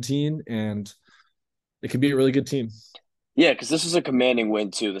 17, and it could be a really good team. Yeah, because this was a commanding win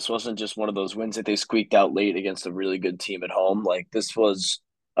too. This wasn't just one of those wins that they squeaked out late against a really good team at home. Like this was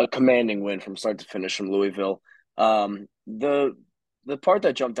a commanding win from start to finish from Louisville. The part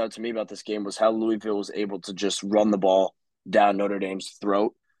that jumped out to me about this game was how Louisville was able to just run the ball down Notre Dame's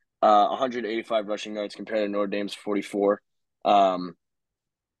throat. 185 rushing yards compared to Notre Dame's 44. Um,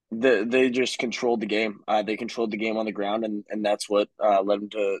 they just controlled the game. They controlled the game on the ground, and that's what led them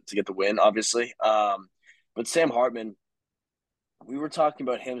to get the win, obviously. But Sam Hartman, we were talking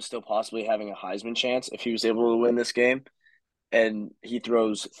about him still possibly having a Heisman chance if he was able to win this game, and he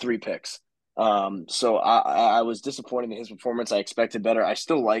throws three picks. So I was disappointed in his performance. I expected better. I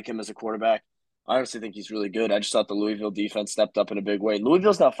still like him as a quarterback. I honestly think he's really good. I just thought the Louisville defense stepped up in a big way.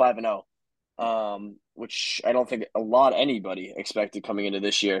 Louisville's now 5-0, which I don't think anybody expected coming into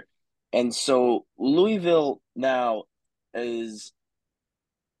this year. And so Louisville now is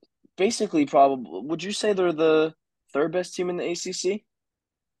basically probably. Would you say they're the third best team in the ACC?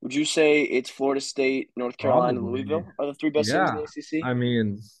 Would you say it's Florida State, North Carolina, and Probably. Louisville are the three best teams in the Yeah. ACC? I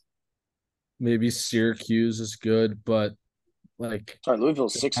mean, maybe Syracuse is good, but like, Sorry,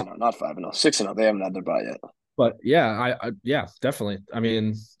 Louisville's 6-0, not 5-0. 6-0. They haven't had their bye yet. but yeah, yeah, definitely. I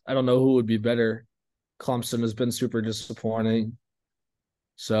mean, I don't know who would be better. Clemson has been super disappointing.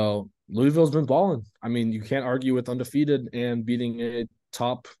 So Louisville's been balling. I mean, you can't argue with undefeated and beating a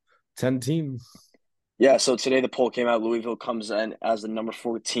top 10 team. Yeah, so today the poll came out. Louisville comes in as the number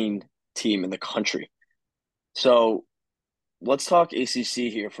 14 team in the country. So let's talk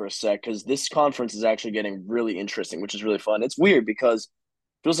ACC here for a sec because this conference is actually getting really interesting, which is really fun. It's weird because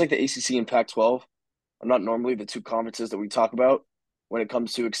it feels like the ACC and Pac-12 are not normally the two conferences that we talk about when it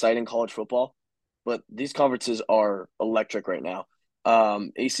comes to exciting college football, but these conferences are electric right now.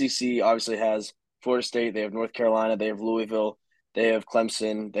 ACC obviously has Florida State, they have North Carolina, they have Louisville, they have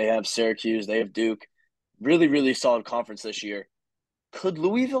Clemson, they have Syracuse, they have Duke. Really, really solid conference this year. Could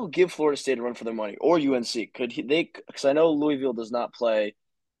Louisville give Florida State a run for their money or UNC? Could they? Because I know Louisville does not play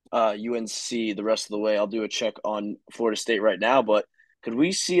UNC the rest of the way. I'll do a check on Florida State right now, but could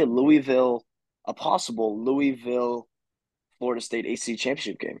we see a possible Louisville Florida State AC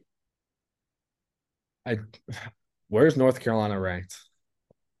championship game? I Where's North Carolina ranked?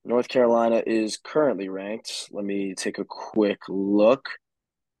 North Carolina is currently ranked. Let me take a quick look.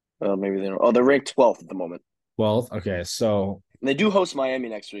 Maybe they don't. Oh, they're ranked 12th at the moment. 12th. Okay, so And they do host Miami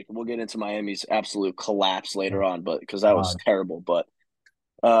next week. We'll get into Miami's absolute collapse later on, but because that was terrible. But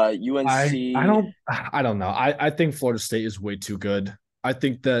I UNC. don't know. I think Florida State is way too good. I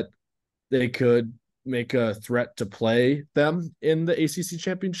think that they could make a threat to play them in the ACC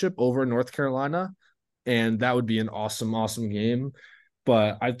championship over North Carolina, and that would be an awesome, awesome game.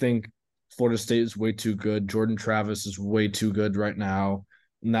 But I think Florida State is way too good. Jordan Travis is way too good right now,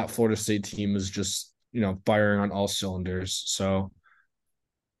 and that Florida State team is just firing on all cylinders. So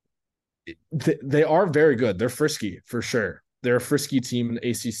they are very good. They're frisky for sure. They're a frisky team in the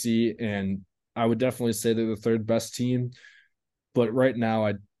ACC, and I would definitely say they're the third best team. But right now,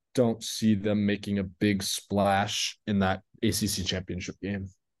 I don't see them making a big splash in that ACC championship game.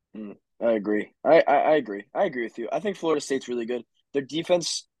 I agree. I agree. I agree with you. I think Florida State's really good. Their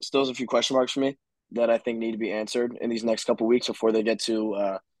defense still has a few question marks for me that I think need to be answered in these next couple weeks before they get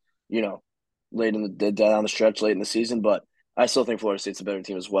to, you know, late in the down the stretch, late in the season. But I still think Florida State's a better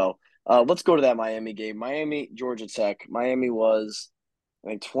team as well. Let's go to that Miami game. Miami, Georgia Tech. Miami was, I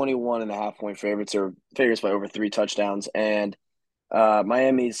think, 21.5 point favorites or favorites by over 3 touchdowns. And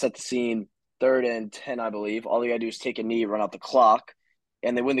Miami set the scene 3rd and 10, I believe. All they got to do is take a knee, run out the clock,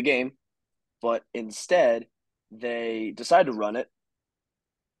 and they win the game. But instead, they decide to run it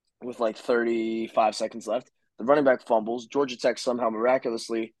with like 35 seconds left. The running back fumbles. Georgia Tech somehow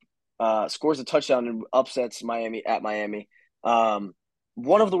miraculously scores a touchdown and upsets Miami at Miami.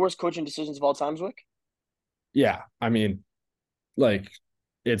 One of the worst coaching decisions of all time, Zwick. Yeah, I mean, like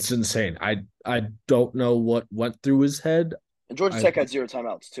it's insane. I don't know what went through his head. And Georgia Tech had 0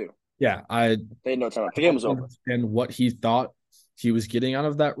 timeouts too. Yeah, they had no timeout. The game was over. And what he thought he was getting out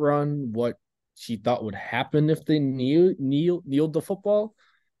of that run, what he thought would happen if they kneeled the football,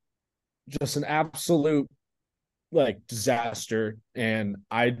 just an absolute like disaster. And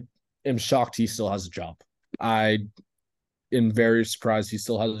I am shocked he still has a job. I am very surprised he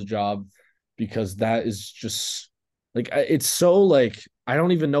still has a job because that is just like it's so like I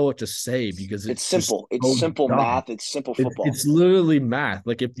don't even know what to say because it's simple. It's simple dumb. Math. It's simple football. It's literally math.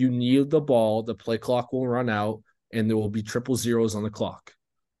 Like if you kneel the ball, the play clock will run out and there will be triple zeros on the clock.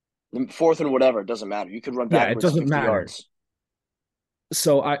 4th and whatever, it doesn't matter. You could run backwards. Yeah, it doesn't 50 matter. Yards.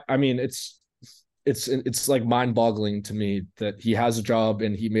 So I mean it's like mind-boggling to me that he has a job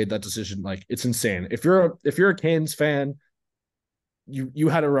and he made that decision. Like it's insane. If you're a Canes fan, you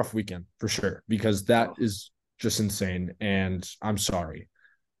had a rough weekend for sure, because that Oh. is just insane, and I'm sorry.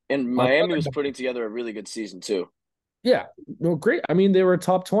 And On the Miami other was hand, putting together a really good season too. yeah, no, great. I mean, they were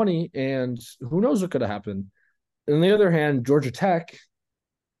top 20, and who knows what could have happened. On the other hand, Georgia Tech,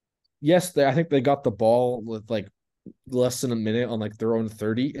 yes, I think they got the ball with like less than a minute on like their own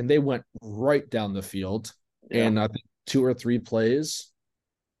 30, and they went right down the field, Yeah. and I think 2 or 3 plays,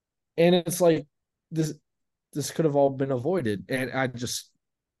 and it's like this could have all been avoided, and I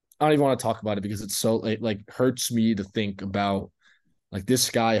don't even want to talk about it because it's so like hurts me to think about like this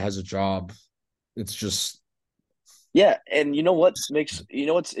guy has a job. It's just Yeah, and you know what makes you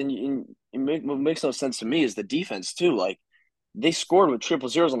know what's what makes no sense to me is the defense too. Like they scored with triple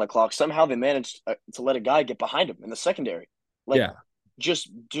zeros on the clock. Somehow they managed to let a guy get behind him in the secondary. Like yeah, just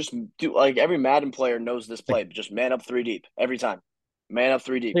do like every Madden player knows this like play. Just man up three deep every time. Man up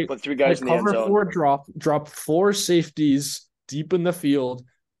three deep. like, Put three guys like in the end cover zone. four, drop 4 safeties deep in the field,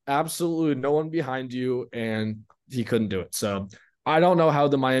 absolutely no one behind you, and he couldn't do it. So I don't know how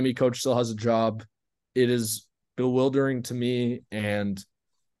the Miami coach still has a job. It is bewildering to me, and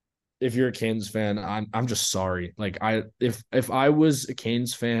if you're a Canes fan, I'm just sorry. Like if I was a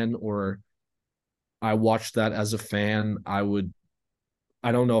Canes fan or I watched that as a fan, I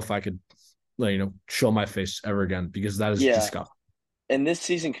don't know if I could like, show my face ever again, because that is Yeah, disgusting. and this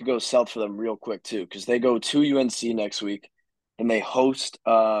season could go south for them real quick too, because they go to UNC next week, and they host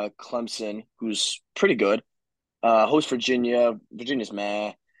Clemson, who's pretty good. Host Virginia. Virginia's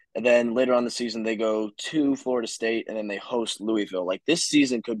meh. And then later on the season, they go to Florida State, and then they host Louisville. Like this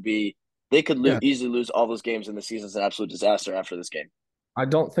season could be, they could Yeah, easily lose all those games, and the season's an absolute disaster after this game. I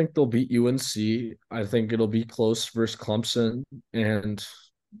don't think they'll beat UNC. I think it'll be close versus Clemson, and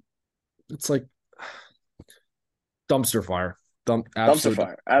it's like dumpster fire. Dumpster Absolute.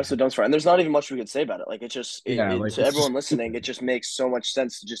 fire, absolute dumpster fire. And there's not even much we could say about it. Like Yeah, like to it's everyone just listening, it stupid. just makes so much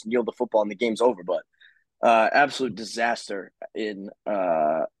sense to just kneel the football and the game's over. But absolute disaster in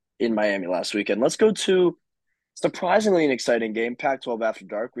Miami last weekend. Let's go to surprisingly an exciting game, Pac-12 after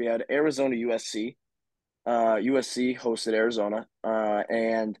dark. We had Arizona USC. USC hosted Arizona,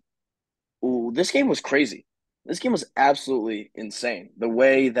 and ooh, this game was crazy. This game was absolutely insane. The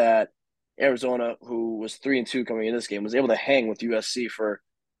way that Arizona, who was 3-2 coming into this game, was able to hang with USC for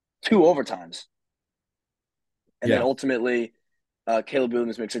two overtimes, and then Yeah, ultimately, Caleb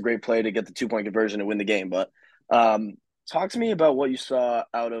Williams makes a great play to get the 2 point conversion and win the game. But talk to me about what you saw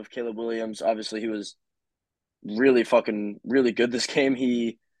out of Caleb Williams. Obviously, he was really fucking really good this game.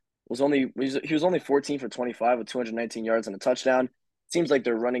 He was only 14 for 25 with 219 yards and a touchdown. Seems like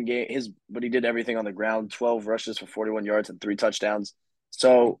their running game but he did everything on the ground. 12 rushes for 41 yards and 3 touchdowns.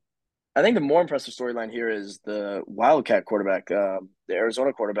 So I think the more impressive storyline here is the Wildcat quarterback, the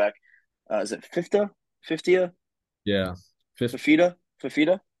Arizona quarterback. Is it Fiftia? yeah. Fifth, Fafita? I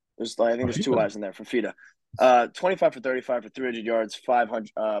think there's two FIFA. I's in there. Fafita. 25 for 35 for 300 yards, 5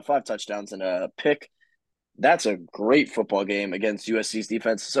 touchdowns and a pick. That's a great football game against USC's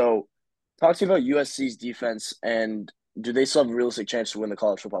defense. So, talk to me about USC's defense, and do they still have a realistic chance to win the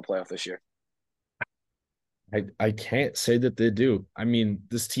college football playoff this year? I can't say that they do. I mean,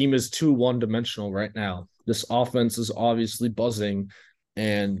 this team is too one dimensional right now. This offense is obviously buzzing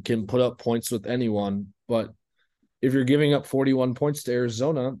and can put up points with anyone, but if you're giving up 41 points to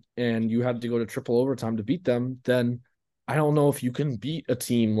Arizona and you had to go to triple overtime to beat them, then I don't know if you can beat a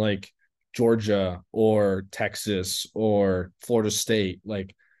team like Georgia or Texas or Florida State.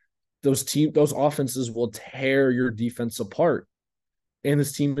 Like those offenses will tear your defense apart. And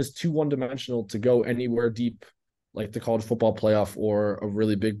this team is too one dimensional to go anywhere deep, like the college football playoff or a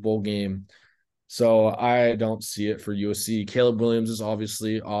really big bowl game. So I don't see it for USC. Caleb Williams is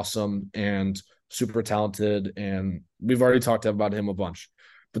obviously awesome and super talented, and we've already talked about him a bunch.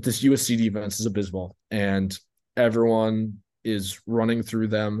 But this USC defense is abysmal, and everyone is running through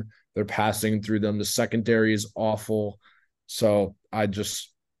them. They're passing through them. The secondary is awful. So I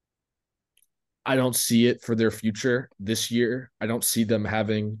don't see it for their future this year. I don't see them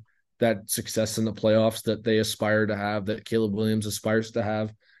having that success in the playoffs that they aspire to have, that Caleb Williams aspires to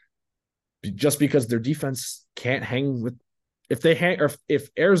have, just because their defense can't hang with. If they hang, or if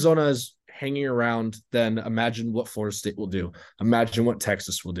Arizona is hanging around, then imagine what Florida State will do. Imagine what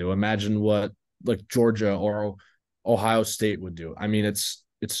Texas will do. Imagine what like Georgia or Ohio State would do. I mean, it's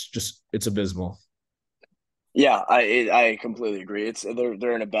abysmal. Yeah, I completely agree.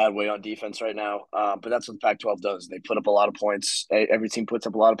 They're in a bad way on defense right now. But that's what the Pac-12 does. They put up a lot of points. Every team puts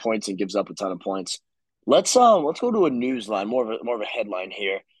up a lot of points and gives up a ton of points. Let's go to a news line, more of a headline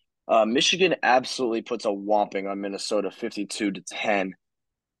here. Michigan absolutely puts a whomping on Minnesota, 52-10.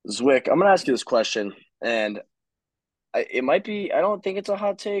 Zwick, I'm gonna ask you this question, and it might be. I don't think it's a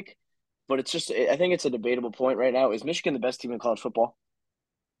hot take, but it's just. I think it's a debatable point right now. Is Michigan the best team in college football?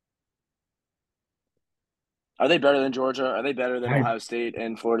 Are they better than Georgia? Are they better than I Ohio State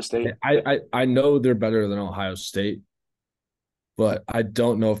and Florida State? I know they're better than Ohio State, but I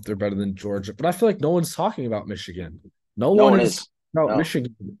don't know if they're better than Georgia. But I feel like no one's talking about Michigan. No No one one is is. about No.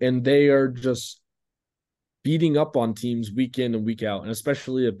 Michigan, and they are just beating up on teams week in and week out, and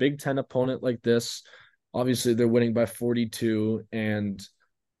especially a Big Ten opponent like this. Obviously, they're winning by 42, and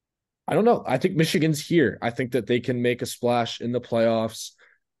I don't know. I think Michigan's here. I think that they can make a splash in the playoffs,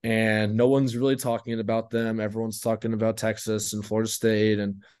 and no one's really talking about them. Everyone's talking about Texas and Florida State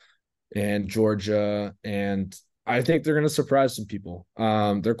and Georgia, and I think they're going to surprise some people.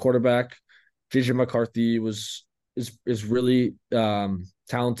 Their quarterback, JJ McCarthy, is really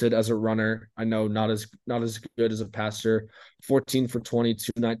talented as a runner. I know not as good as a passer. 14 for 20,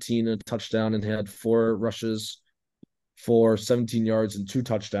 219, a touchdown, and he had 4 rushes for 17 yards and 2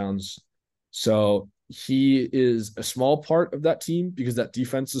 touchdowns. So he is a small part of that team because that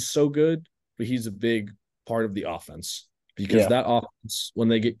defense is so good, but he's a big part of the offense because Yeah. that offense, when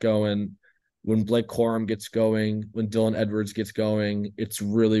they get going, when Blake Corum gets going, when Dylan Edwards gets going, it's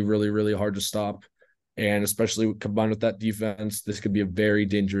really, really, really hard to stop. And especially combined with that defense, this could be a very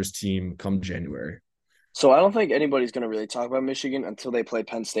dangerous team come January. So I don't think anybody's going to really talk about Michigan until they play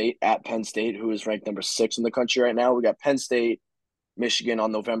Penn State at Penn State, who is ranked number 6 in the country right now. We got Penn State, Michigan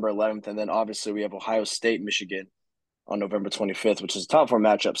on November 11th, and then obviously we have Ohio State, Michigan on November 25th, which is a top 4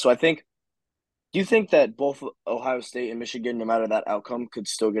 matchup. So do you think that both Ohio State and Michigan, no matter that outcome, could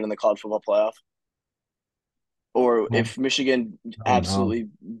still get in the college football playoff? Or if Michigan Oh no. absolutely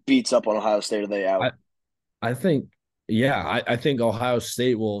beats up on Ohio State, are they out? I, I think, yeah, I think Ohio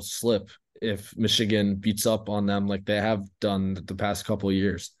State will slip if Michigan beats up on them like they have done the past couple of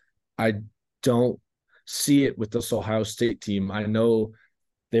years. I don't see it with this Ohio State team. I know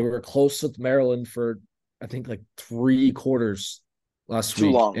they were close with Maryland for, I think, like 3 quarters last Too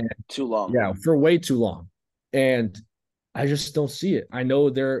week. long. And Too long. yeah, for way too long. And I just don't see it. I know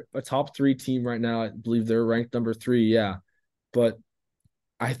they're a top 3 team right now. I believe they're ranked number 3. Yeah. But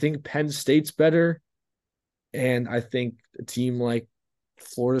I think Penn State's better. And I think a team like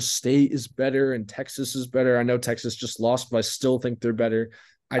Florida State is better and Texas is better. I know Texas just lost, but I still think they're better.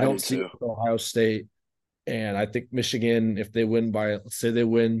 I I don't do see too. Ohio State. And I think Michigan, if they win by, let's say they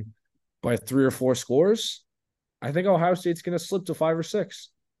win by 3 or 4 scores, I think Ohio State's going to slip to 5 or 6.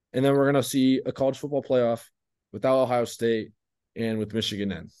 And then we're going to see a college football playoff without Ohio State and with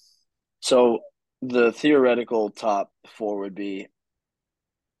Michigan in. So the theoretical top 4 would be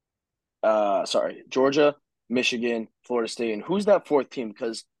Georgia, Michigan, Florida State, and who's that fourth team?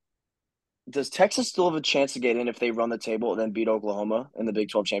 Because does Texas still have a chance to get in if they run the table and then beat Oklahoma in the Big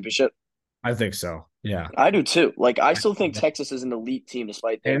 12 championship? I think so. Yeah. I do too. Like I still think Texas is an elite team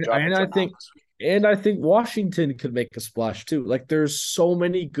despite their And dropping and to I Mountain think this week. and I think Washington could make a splash too. Like there's so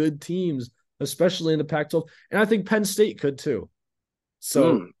many good teams, especially in the Pac-12, and I think Penn State could too.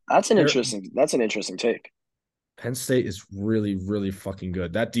 So there, That's an interesting take. Penn State is really, really fucking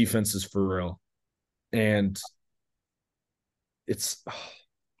good. That defense is for real, and it's.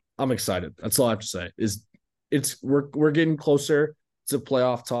 I'm excited. That's all I have to say. We're getting closer to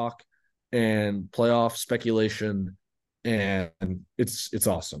playoff talk and playoff speculation, and it's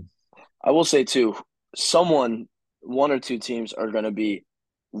awesome. I will say too, one or two teams are going to be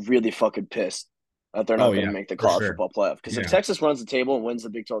really fucking pissed that they're Oh not going yeah, to make the for college sure. football playoff. Because if Yeah, Texas runs the table and wins the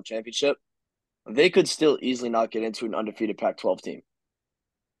Big 12 championship, they could still easily not get into an undefeated Pac-12 team.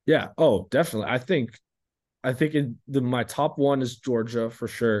 yeah. Oh, definitely. I think my top one is Georgia for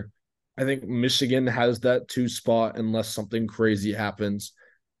sure. I think Michigan has that 2 spot unless something crazy happens,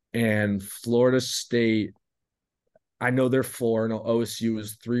 and Florida State. I know they're 4. No, OSU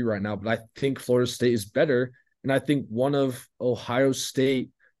is 3 right now, but I think Florida State is better. And I think one of Ohio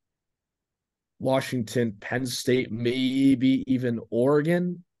State, Washington, Penn State, maybe even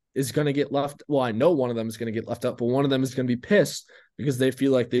Oregon is going to get left. Well, I know one of them is going to get left out, but one of them is going to be pissed because they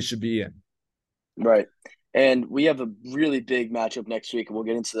feel like they should be in. Right. And we have a really big matchup next week, and we'll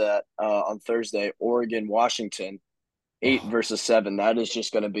get into that on Thursday. Oregon, Washington, 8 versus 7. That is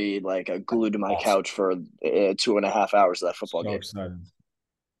just going to be like a glued to my Awesome. couch for 2.5 hours of that football So game. excited.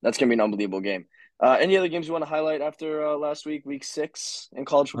 That's going to be an unbelievable game. Any other games you want to highlight after last week, week 6 in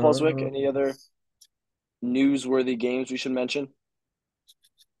college football, Zwick? Any Um, other newsworthy games we should mention?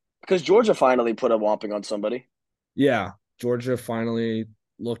 Because Georgia finally put a whomping on somebody. yeah, Georgia finally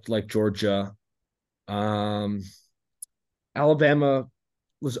looked like Georgia. Um, Alabama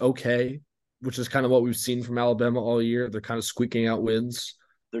was okay, which is kind of what we've seen from Alabama all year. They're kind of squeaking out wins.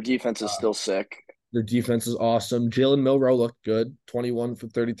 Their defense is Uh, still sick. Their defense is awesome. Jalen Milroe looked good. 21 for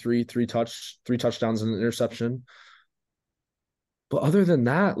 33, three touchdowns and an interception. But other than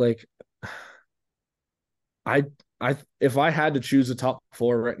that, like I if I had to choose a top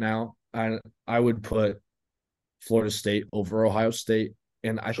four right now, I would put Florida State over Ohio State.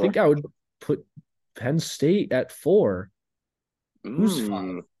 And I Sure. think I would put Penn State at four. Who's five?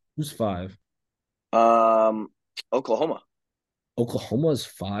 Mm. Who's five? Oklahoma. Oklahoma's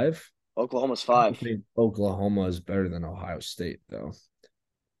five. Oklahoma's I don't five. think Oklahoma is better than Ohio State, though.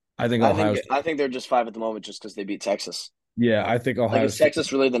 I think I think Ohio State. I think they're just five at the moment just because they beat Texas. Yeah, I think Like, Ohio is State.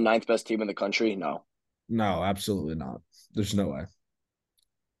 Texas really the ninth best team in the country? No. No, absolutely not. There's no way.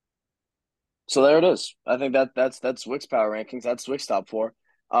 So there it is. I think that's Zwick's power rankings. That's Zwick's top four.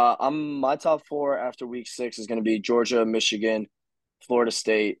 I'm my top four after week 6 is going to be Georgia, Michigan, Florida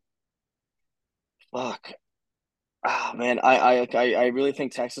State. Fuck. Ah, man, I really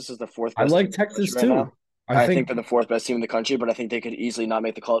think Texas is the fourth I best team like in the country Texas right too. now. I I think think they're the fourth best team in the country, but I think they could easily not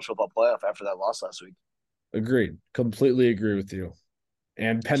make the college football playoff after that loss last week. agreed. Completely agree with you.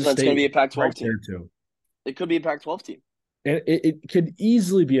 And Penn So then it's going to State be a right Pac-12 there team. too. It could be a Pac-12 team. And it could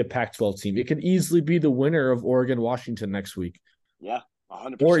easily be a Pac-12 team. It could easily be the winner of Oregon Washington next week, Yeah,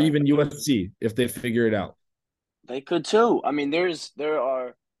 or 100%. even USC if they figure it out. They could too. I mean, there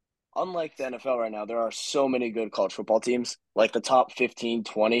are unlike the NFL right now, there are so many good college football teams. Like the top 15,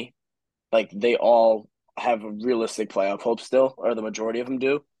 20, like they all have a realistic playoff hope still, or the majority of them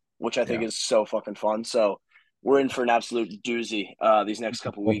do, which I think Yeah, is so fucking fun. So we're in for an absolute doozy these next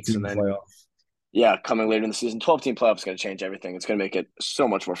couple weeks. And 12-team then, playoff. yeah, coming later in the season, 12-team playoff is going to change everything. It's going to make it so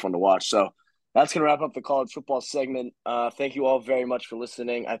much more fun to watch. So that's going to wrap up the college football segment. Thank you all very much for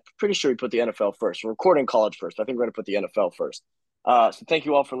listening. I'm pretty sure we put the NFL first. We're recording college first. I think we're going to put the NFL first. So thank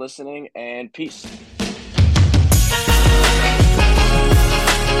you all for listening, and peace.